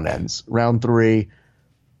the round ends. Round 3,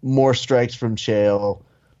 more strikes from Chael.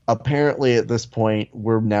 Apparently, at this point,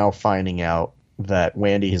 we're now finding out that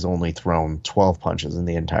Wandy has only thrown 12 punches in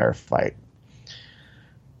the entire fight.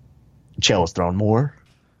 Chael has thrown more,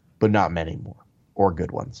 but not many more, or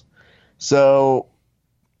good ones. So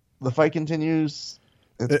the fight continues.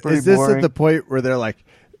 It's pretty Is this boring. at the point where they're like,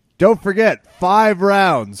 don't forget, 5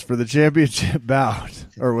 rounds for the championship bout?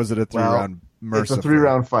 Or was it a 3-round merciful? It's a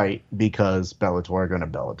 3-round fight because Bellator are going to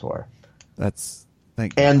Bellator.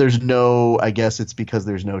 Thank you. And there's no, I guess it's because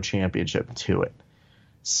there's no championship to it.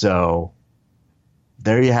 So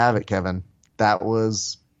there you have it, Kevin. That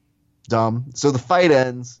was dumb. So the fight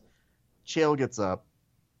ends. Chael gets up,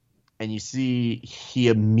 and you see he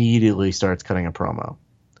immediately starts cutting a promo.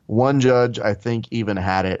 One judge, I think, even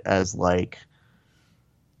had it as like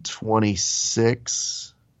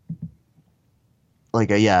 26, like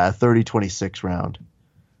a 30-26 round.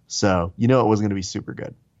 So you know it was going to be super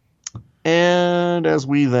good. And as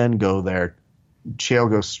we then go there, Chael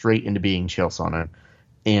goes straight into being Chael Sonnen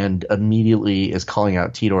and immediately is calling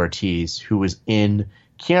out Tito Ortiz, who was in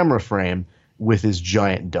camera frame with his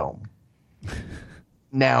giant dome.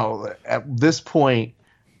 Now, at this point,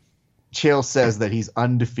 Chael says that he's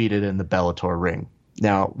undefeated in the Bellator ring.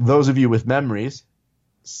 Now, those of you with memories,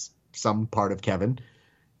 some part of Kevin,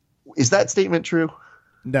 is that statement true?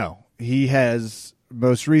 No. He has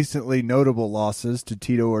most recently notable losses to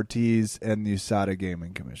Tito Ortiz and the USADA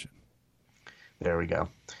Gaming Commission. There we go.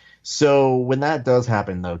 So when that does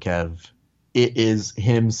happen, though, Kev, it is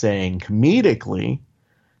him saying comedically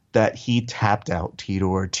that he tapped out Tito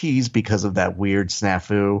Ortiz because of that weird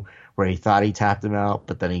snafu where he thought he tapped him out,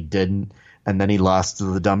 but then he didn't, and then he lost to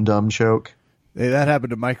the dum-dum choke. Hey, that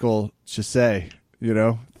happened to Michael Chassé,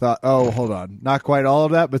 Thought, oh, hold on. Not quite all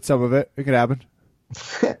of that, but some of it. It could happen.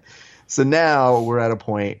 So now we're at a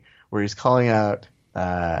point where he's calling out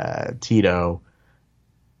Tito,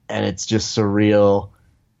 and it's just surreal.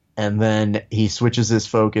 And then he switches his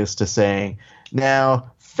focus to saying,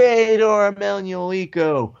 now, Fedor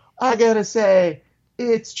Emelianenko, I gotta say,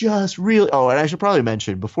 it's just real. Oh, and I should probably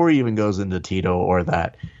mention, before he even goes into Tito or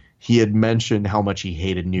that, he had mentioned how much he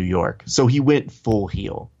hated New York. So he went full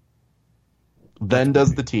heel. Then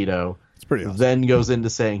does the Tito. It's pretty awesome. Then goes into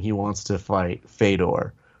saying he wants to fight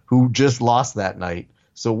Fedor, who just lost that night.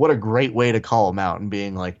 So what a great way to call him out and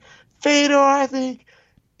being like, Fedor, I think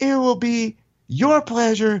it will be your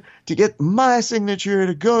pleasure to get my signature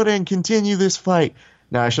to go to and continue this fight.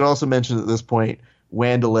 Now, I should also mention at this point,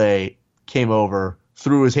 Wanderlei came over,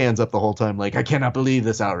 threw his hands up the whole time like, I cannot believe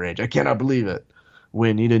this outrage. I cannot believe it.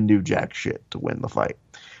 When he didn't do jack shit to win the fight.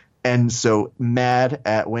 And so mad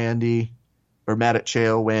at Chael,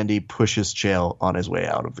 Wandy pushes Chael on his way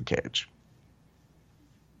out of the cage.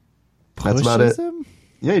 That's about it. Him?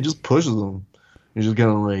 Yeah, he just pushes him. He's just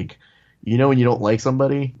kind of like, when you don't like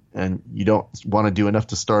somebody and you don't want to do enough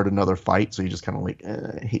to start another fight, so you just kind of like,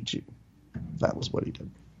 I hate you. That was what he did.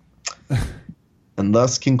 And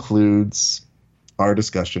thus concludes our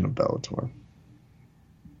discussion of Bellator.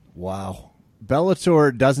 Wow.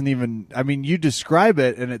 Bellator doesn't even, you describe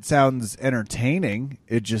it and it sounds entertaining.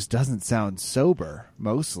 It just doesn't sound sober,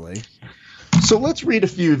 mostly. So let's read a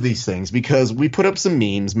few of these things because we put up some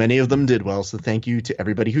memes. Many of them did well, so thank you to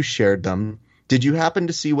everybody who shared them. Did you happen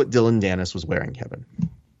to see what Dylan Dennis was wearing, Kevin?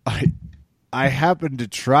 I happened to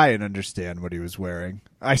try and understand what he was wearing.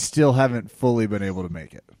 I still haven't fully been able to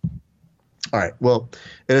make it. All right. Well,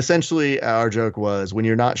 and essentially our joke was when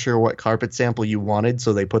you're not sure what carpet sample you wanted,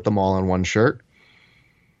 so they put them all on one shirt.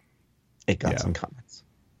 It got some comments.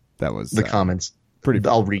 That was the comments. Pretty.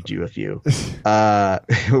 I'll read you a few.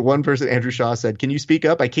 One person, Andrew Shaw, said, "Can you speak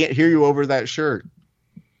up? I can't hear you over that shirt."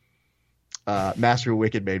 Master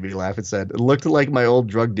Wicked made me laugh and said, "It looked like my old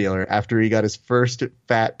drug dealer after he got his first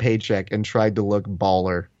fat paycheck and tried to look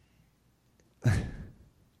baller."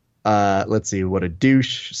 Let's see. What a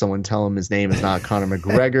douche. Someone tell him his name is not Conor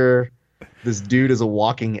McGregor. This dude is a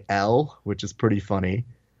walking L, which is pretty funny.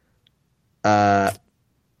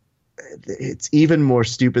 It's even more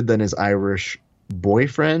stupid than his Irish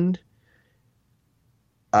boyfriend.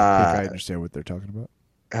 I think I understand what they're talking about.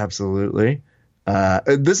 Absolutely.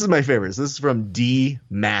 This is my favorite. This is from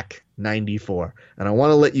DMac94. And I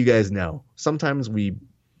want to let you guys know, sometimes we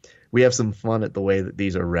have some fun at the way that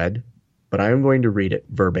these are read, but I am going to read it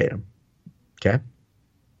verbatim. Okay?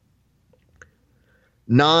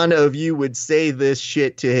 None of you would say this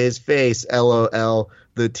shit to his face, LOL.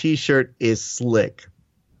 The t-shirt is slick.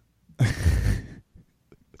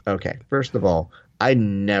 Okay, first of all, I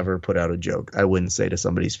never put out a joke I wouldn't say to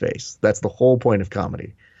somebody's face. That's the whole point of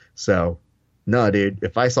comedy. So No, dude.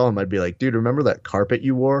 If I saw him, I'd be like, dude, remember that carpet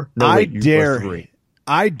you wore? No, I wait, you wore 3.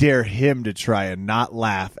 I dare him to try and not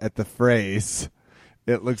laugh at the phrase.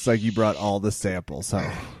 It looks like you brought all the samples,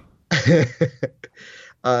 huh?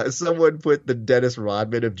 Someone put the Dennis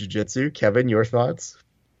Rodman of jiu-jitsu. Kevin, your thoughts?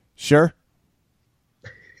 Sure.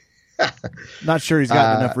 Not sure he's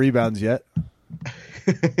gotten enough rebounds yet.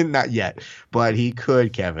 Not yet, but he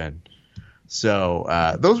could, Kevin.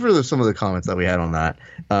 So those were some of the comments that we had on that.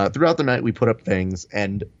 Throughout the night, we put up things,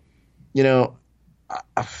 and,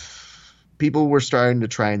 people were starting to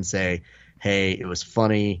try and say, hey, it was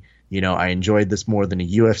funny. I enjoyed this more than a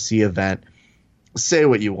UFC event. Say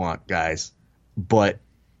what you want, guys. But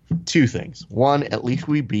 2 things. 1, at least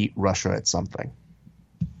we beat Russia at something.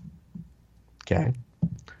 Okay.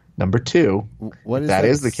 Number 2, what is that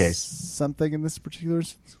is the case. Something in this particular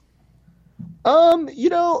instance?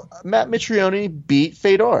 Matt Mitrione beat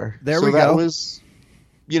Fedor. There we go. That was,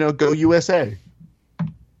 go USA.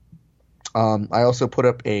 I also put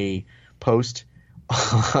up a post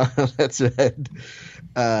that said,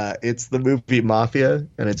 it's the movie Mafia,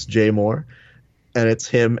 and it's Jay Moore, and it's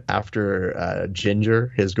him after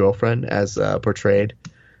Ginger, his girlfriend, as portrayed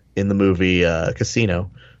in the movie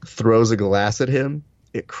Casino, throws a glass at him.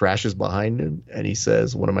 It crashes behind him, and he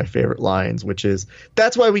says one of my favorite lines, which is,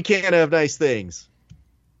 "That's why we can't have nice things."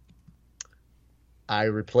 I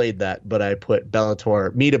replayed that, but I put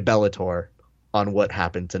meet a Bellator on what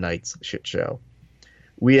happened tonight's shit show.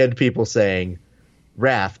 We had people saying,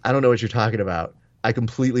 "Raph, I don't know what you're talking about. I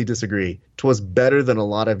completely disagree. 'Twas better than a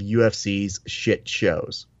lot of UFC's shit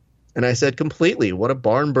shows." And I said, completely. What a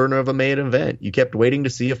barn burner of a main event. You kept waiting to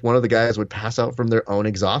see if one of the guys would pass out from their own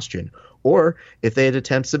exhaustion, or if they had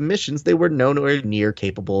attempt submissions they were nowhere near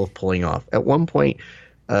capable of pulling off. At one point,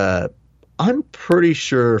 I'm pretty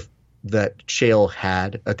sure that Chael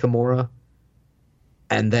had a Kimura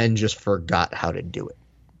and then just forgot how to do it.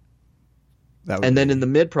 And then in the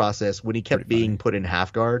mid-process, when he kept being put in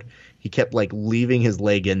half guard, he kept leaving his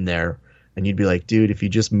leg in there, and you'd be like, dude, if you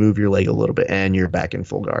just move your leg a little bit and you're back in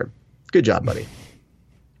full guard. Good job, buddy.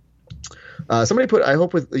 Somebody put, I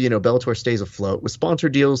hope with Bellator stays afloat. With sponsor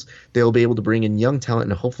deals, they'll be able to bring in young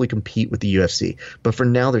talent and hopefully compete with the UFC. But for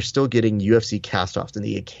now, they're still getting UFC cast-offs and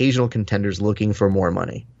the occasional contenders looking for more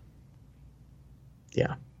money.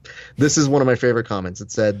 Yeah. This is one of my favorite comments.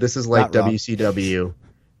 It said, this is like WCW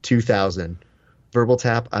 2000. Verbal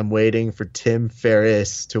tap, I'm waiting for Tim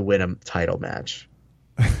Ferriss to win a title match.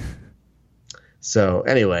 So,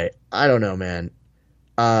 anyway, I don't know, man.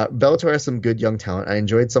 Bellator has some good young talent. I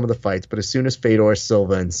enjoyed some of the fights, but as soon as Fedor,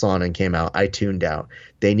 Silva, and Sonnen came out, I tuned out.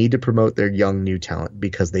 They need to promote their young new talent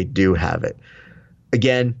because they do have it.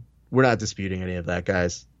 Again, we're not disputing any of that,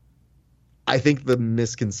 guys. I think the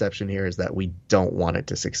misconception here is that we don't want it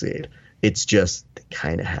to succeed. It's just they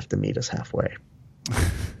kind of have to meet us halfway.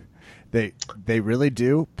 They really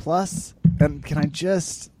do. Plus, and can I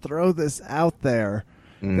just throw this out there?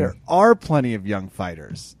 There are plenty of young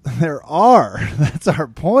fighters. There are. That's our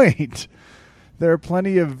point. There are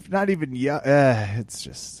plenty of not even young. It's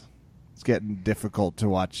getting difficult to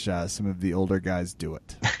watch some of the older guys do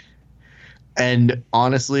it. And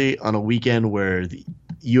honestly, on a weekend where the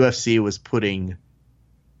UFC was putting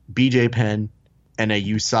BJ Penn and a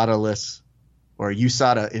USADA-less or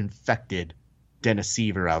USADA-infected Dennis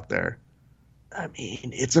Seaver out there, I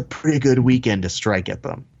mean, it's a pretty good weekend to strike at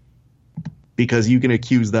them. Because you can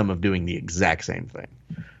accuse them of doing the exact same thing.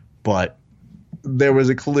 But there was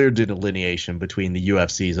a clear delineation between the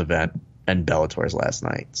UFC's event and Bellator's last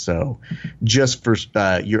night. So just for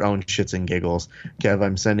your own shits and giggles, Kev,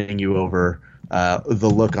 I'm sending you over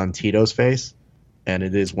the look on Tito's face, and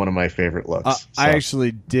it is one of my favorite looks. I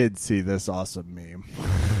actually did see this awesome meme.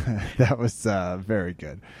 That was very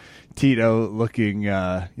good. Tito looking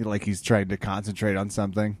like he's trying to concentrate on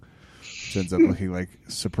something. Which ends up looking like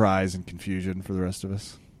surprise and confusion for the rest of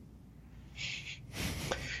us.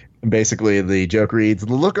 Basically, the joke reads,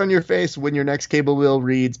 the look on your face when your next cable bill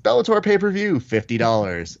reads, Bellator pay-per-view,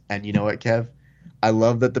 $50. And you know what, Kev? I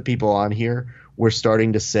love that the people on here were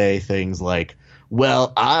starting to say things like,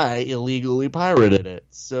 well, I illegally pirated it.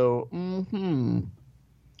 So,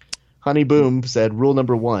 Honey Boom said, rule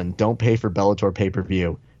number 1, don't pay for Bellator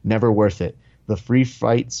pay-per-view. Never worth it. The free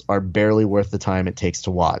fights are barely worth the time it takes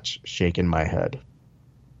to watch. Shaking my head.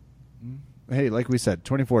 Hey, like we said,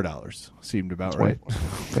 $24 seemed about right.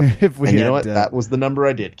 If we and you know what? That was the number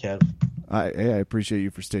I did, Kev. I appreciate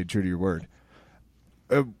you for staying true to your word.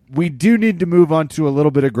 We do need to move on to a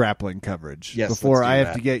little bit of grappling coverage before I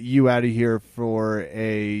have to get you out of here for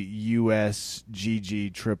a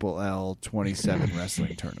USGG Triple L 27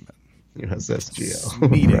 wrestling tournament. USSGL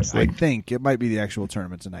meeting. I think it might be the actual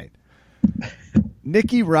tournament tonight.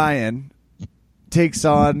 Nicky Ryan takes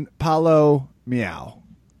on Paulo Miao.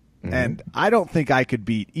 And I don't think I could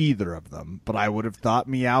beat either of them, but I would have thought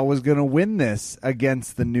Miao was going to win this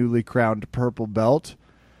against the newly crowned purple belt.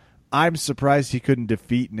 I'm surprised he couldn't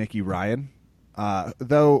defeat Nicky Ryan.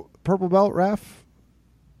 Though, purple belt, Ref?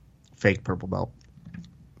 Fake purple belt.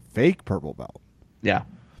 Fake purple belt. Yeah.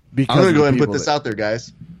 Because I'm going to go ahead and put this out there,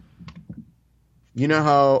 guys. You know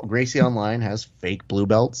how Gracie Online has fake blue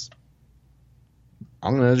belts?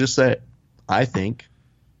 I'm going to just say it. I think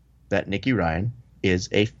that Nicky Ryan is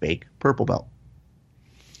a fake purple belt.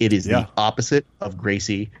 It is the opposite of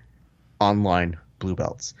Gracie Online blue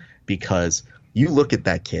belts, because you look at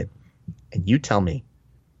that kid and you tell me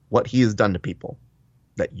what he has done to people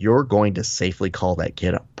that you're going to safely call that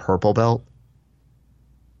kid a purple belt.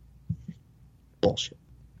 Bullshit.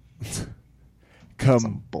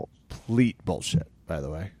 Complete bullshit, by the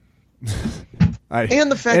way.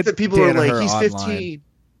 And the fact that people are like, he's 15.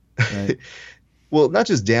 Right. Well, not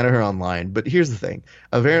just Danaher Online, but here's the thing.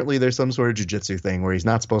 Apparently, there's some sort of jiu-jitsu thing where he's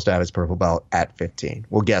not supposed to have his purple belt at 15.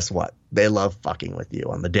 Well, guess what? They love fucking with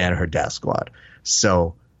you on the Danaher Death Squad.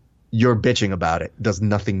 So your bitching about it does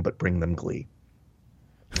nothing but bring them glee.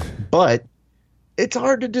 But it's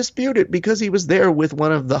hard to dispute it because he was there with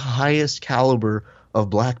one of the highest caliber of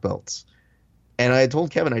black belts. And I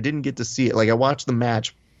told Kevin I didn't get to see it. Like, I watched the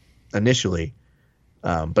match initially,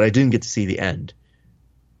 but I didn't get to see the end.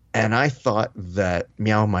 And I thought that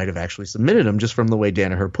Miao might have actually submitted him just from the way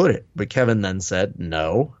Danaher put it. But Kevin then said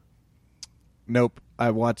no. Nope.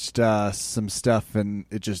 I watched some stuff and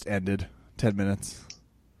it just ended 10 minutes.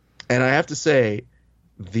 And I have to say,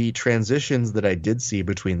 the transitions that I did see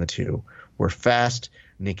between the two were fast.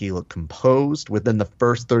 Nicky looked composed. Within the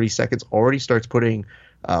first 30 seconds, already starts putting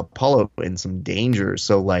Paulo in some danger.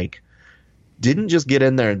 So, like, didn't just get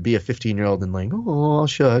in there and be a 15-year-old and like, oh,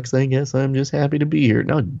 shucks, I guess I'm just happy to be here.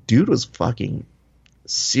 No, dude was fucking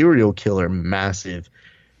serial killer, massive,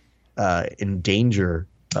 in danger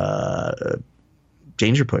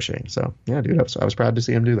pushing. So, yeah, dude, I was proud to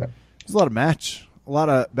see him do that. There's a lot of match, a lot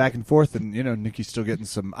of back and forth, and, Nicky's still getting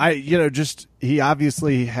some. He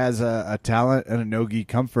obviously has a talent and a no-gi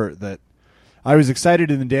comfort that I was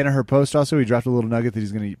excited in the Danaher post. Also, he dropped a little nugget that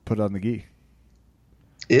he's going to put on the gi.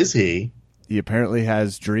 Is he? He apparently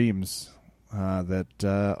has dreams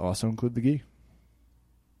that also include the gi,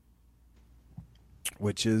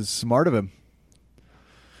 which is smart of him.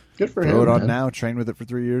 Good for him. Throw it on now, train with it for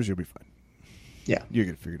 3 years, you'll be fine. Yeah. You'll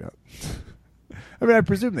get it figured out. I mean, I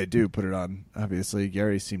presume they do put it on. Obviously,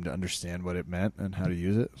 Gary seemed to understand what it meant and how to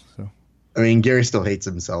use it. So, I mean, Gary still hates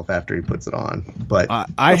himself after he puts it on, but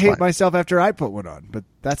I hate myself after I put one on. But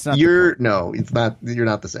that's not. No, it's not. You're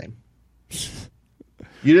not the same.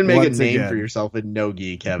 You didn't make a name for yourself in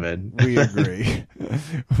no-gi, Kevin. We agree.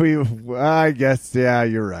 I guess, yeah,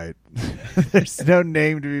 you're right. There's no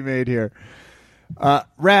name to be made here.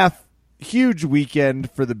 Raph, huge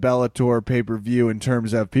weekend for the Bellator pay-per-view in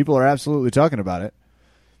terms of people are absolutely talking about it.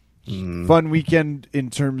 Fun weekend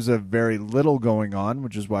in terms of very little going on,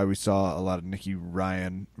 which is why we saw a lot of Nicky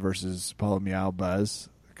Ryan versus Paulo Miao buzz,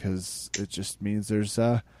 because it just means there's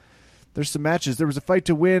some matches. There was a fight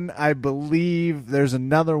to win. I believe there's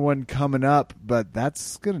another one coming up, but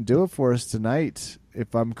that's going to do it for us tonight,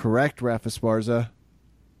 if I'm correct, Rafa Esparza.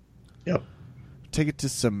 Yep. Take it to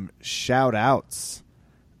some shout-outs.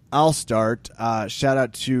 I'll start. Shout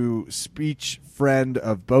out to speech friend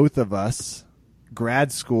of both of us,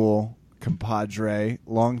 grad school compadre,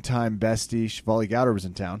 longtime bestie, Shivali Gowder was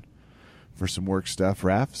in town for some work stuff.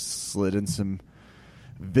 Raph slid in some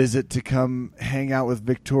visit to come hang out with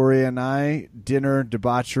Victoria and I, dinner,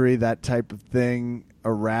 debauchery, that type of thing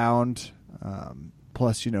around.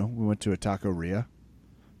 Plus, we went to a taqueria.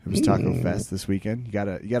 It was Taco Fest this weekend. You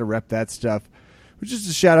gotta rep that stuff. Which is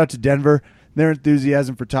a shout out to Denver. Their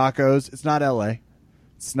enthusiasm for tacos. It's not LA.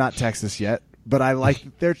 It's not Texas yet. But I like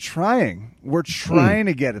that they're trying. We're trying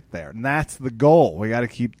to get it there. And that's the goal. We gotta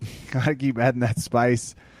keep adding that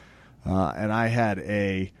spice. And I had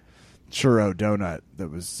a churro donut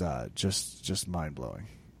that was just mind blowing.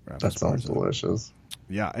 That sounds delicious.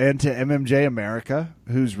 Yeah, and to MMJ America,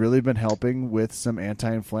 who's really been helping with some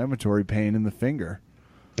anti-inflammatory pain in the finger.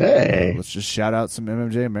 Hey, let's just shout out some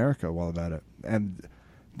MMJ America while about it, and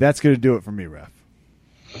that's going to do it for me, Ref.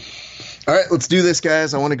 All right, let's do this,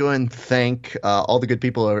 guys. I want to go and thank all the good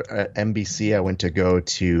people at NBC. I went to go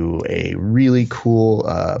to a really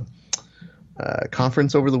cool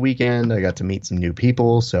conference over the weekend. I got to meet some new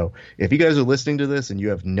people. So if you guys are listening to this and you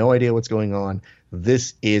have no idea what's going on,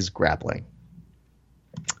 this is grappling.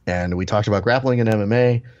 And we talked about grappling in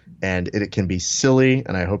MMA, and it can be silly,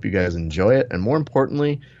 and I hope you guys enjoy it. And more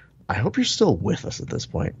importantly, I hope you're still with us at this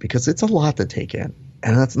point, because it's a lot to take in,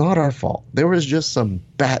 and that's not our fault. There was just some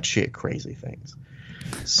batshit crazy things.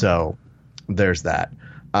 So there's that.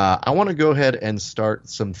 I want to go ahead and start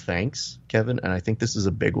some thanks, Kevin, and I think this is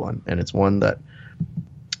a big one, and it's one that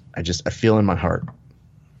I feel in my heart.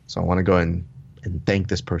 So I want to go and thank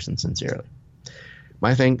this person sincerely.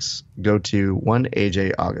 My thanks go to one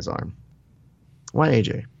AJ Agazarm. Why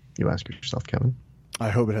AJ? You ask yourself, Kevin. I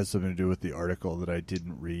hope it has something to do with the article that I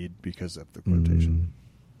didn't read because of the quotation.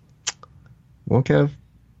 Well, Kev,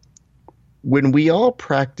 when we all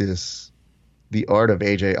practice the art of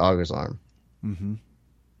AJ Agazarm,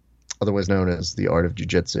 otherwise known as the art of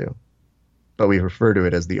jiu-jitsu, but we refer to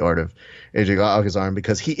it as the art of AJ Agazarm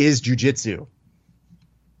because he is jiu-jitsu.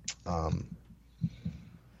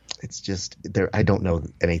 It's just there. I don't know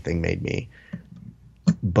anything made me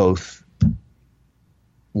both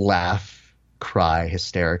laugh, cry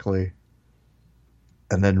hysterically,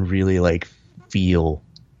 and then really like feel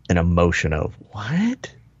an emotion of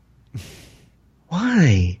what?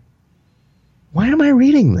 Why am I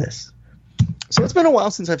reading this? So it's been a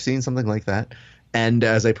while since I've seen something like that. And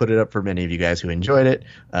as I put it up for many of you guys who enjoyed it,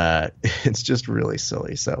 it's just really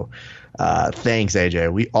silly. So thanks,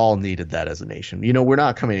 AJ. We all needed that as a nation. You know, we're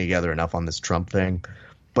not coming together enough on this Trump thing,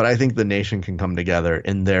 but I think the nation can come together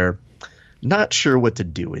in their not sure what to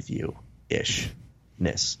do with you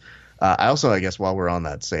ishness. I also, I guess, while we're on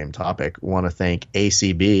that same topic, want to thank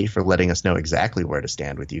ACB for letting us know exactly where to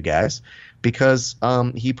stand with you guys, because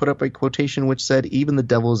he put up a quotation which said, "Even the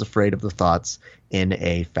devil is afraid of the thoughts in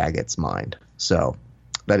a faggot's mind." So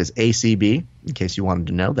that is ACB. In case you wanted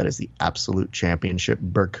to know, that is the Absolute Championship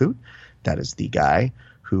Berkut. That is the guy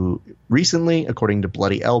who recently, according to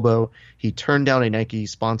Bloody Elbow, he turned down a Nike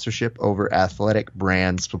sponsorship over athletic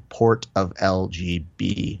brand support of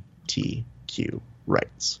LGBTQ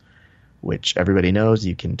rights, which everybody knows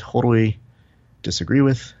you can totally disagree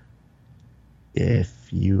with if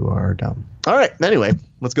you are dumb. All right. Anyway,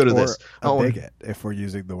 let's go to this. Bigot, if we're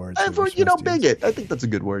using the words. Bigot. I think that's a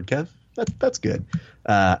good word, Kev. That's good.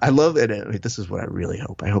 I love it. This is what I really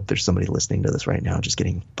hope. I hope there's somebody listening to this right now just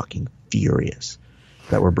getting fucking furious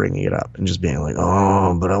that we're bringing it up and just being like,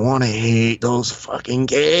 oh, but I want to hate those fucking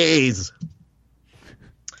gays.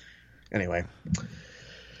 Anyway.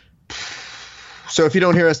 So if you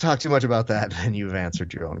don't hear us talk too much about that, then you've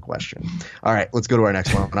answered your own question. All right, let's go to our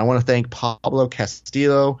next one. And I want to thank Pablo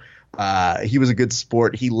Castillo. He was a good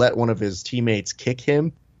sport. He let one of his teammates kick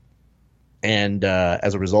him. And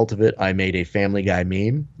as a result of it, I made a Family Guy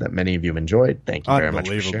meme that many of you enjoyed. Thank you very much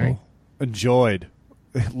for sharing. Enjoyed.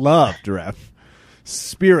 Loved, Ref.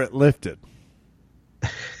 Spirit lifted.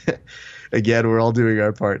 Again, we're all doing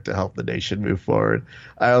our part to help the nation move forward.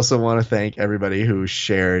 I also want to thank everybody who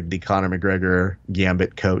shared the Conor McGregor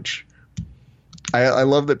Gambit coach. I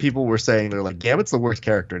love that people were saying, they're like, Gambit's the worst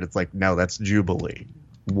character. And it's like, no, that's Jubilee.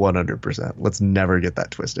 100%. Let's never get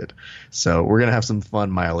that twisted. So we're going to have some fun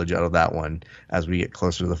mileage out of that one as we get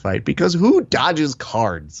closer to the fight, because who dodges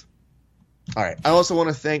cards? All right. I also want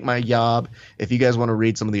to thank my job. If you guys want to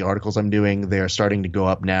read some of the articles I'm doing, they are starting to go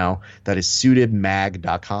up now. That is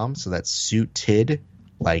suitedmag.com. So that's suited,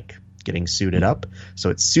 like getting suited up. So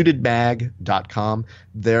it's suitedmag.com.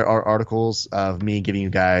 There are articles of me giving you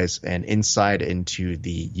guys an insight into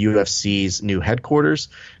the UFC's new headquarters.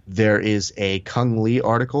 There is a Kung Lee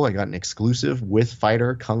article. I got an exclusive with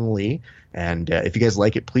fighter Kung Lee. And if you guys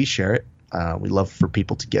like it, please share it. We love for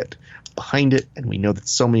people to get behind it, and we know that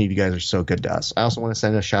so many of you guys are so good to us. I also want to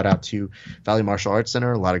send a shout out to Valley Martial Arts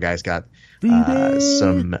Center. A lot of guys got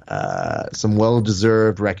some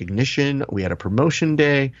well-deserved recognition. We had a promotion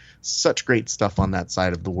day. Such great stuff on that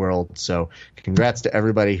side of the world. So congrats to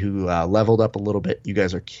everybody who leveled up a little bit. You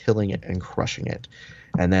guys are killing it and crushing it.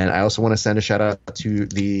 And then I also want to send a shout out to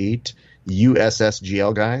the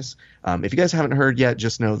USSGL guys. If you guys haven't heard yet,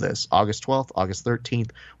 just know this. August 12th, August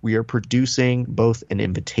 13th, we are producing both an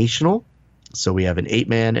invitational. So we have an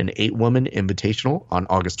 8-man and 8-woman invitational on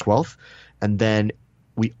August 12th. And then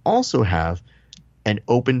we also have an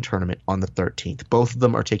open tournament on the 13th. Both of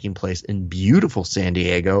them are taking place in beautiful San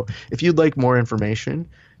Diego. If you'd like more information,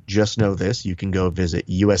 just know this. You can go visit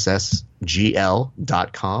ussgl.com.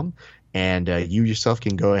 And you yourself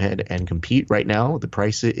can go ahead and compete right now. The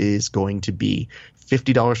price is going to be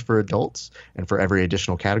 $50 for adults, and for every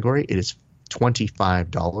additional category, it is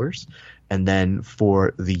 $25. And then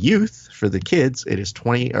for the youth, for the kids, it is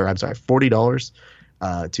 $40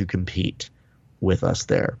 to compete with us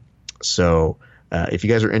there. So if you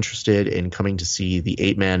guys are interested in coming to see the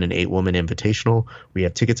 8-man and 8-woman invitational, we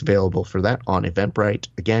have tickets available for that on Eventbrite.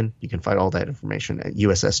 Again, you can find all that information at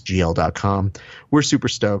ussgl.com. We're super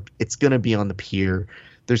stoked. It's going to be on the pier.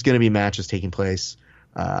 there's going to be matches taking place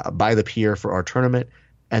by the pier for our tournament.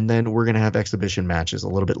 And then we're going to have exhibition matches a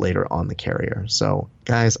little bit later on the carrier. So,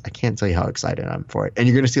 guys, I can't tell you how excited I'm for it. And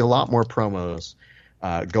you're going to see a lot more promos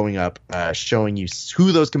going up, showing you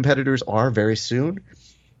who those competitors are very soon,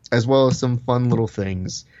 as well as some fun little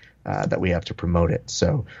things that we have to promote it.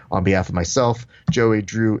 So, on behalf of myself, Joey,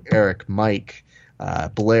 Drew, Eric, Mike,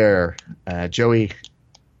 Blair, Joey,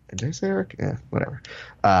 did I say Eric? Yeah, whatever.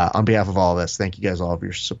 On behalf of all of us, thank you guys all for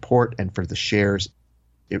your support and for the shares.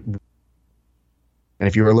 And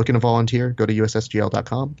if you are looking to volunteer, go to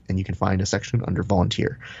ussgl.com and you can find a section under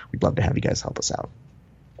volunteer. We'd love to have you guys help us out.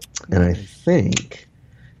 And I think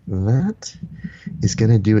that is going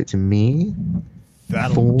to do it to me.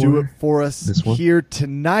 That'll do it for us here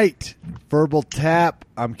tonight. Verbal Tap.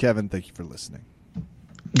 I'm Kevin. Thank you for listening.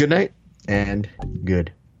 Good night and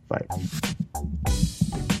good fight.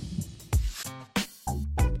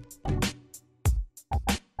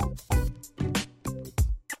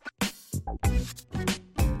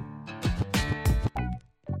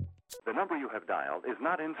 The number you have dialed is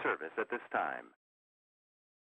not in service at this time.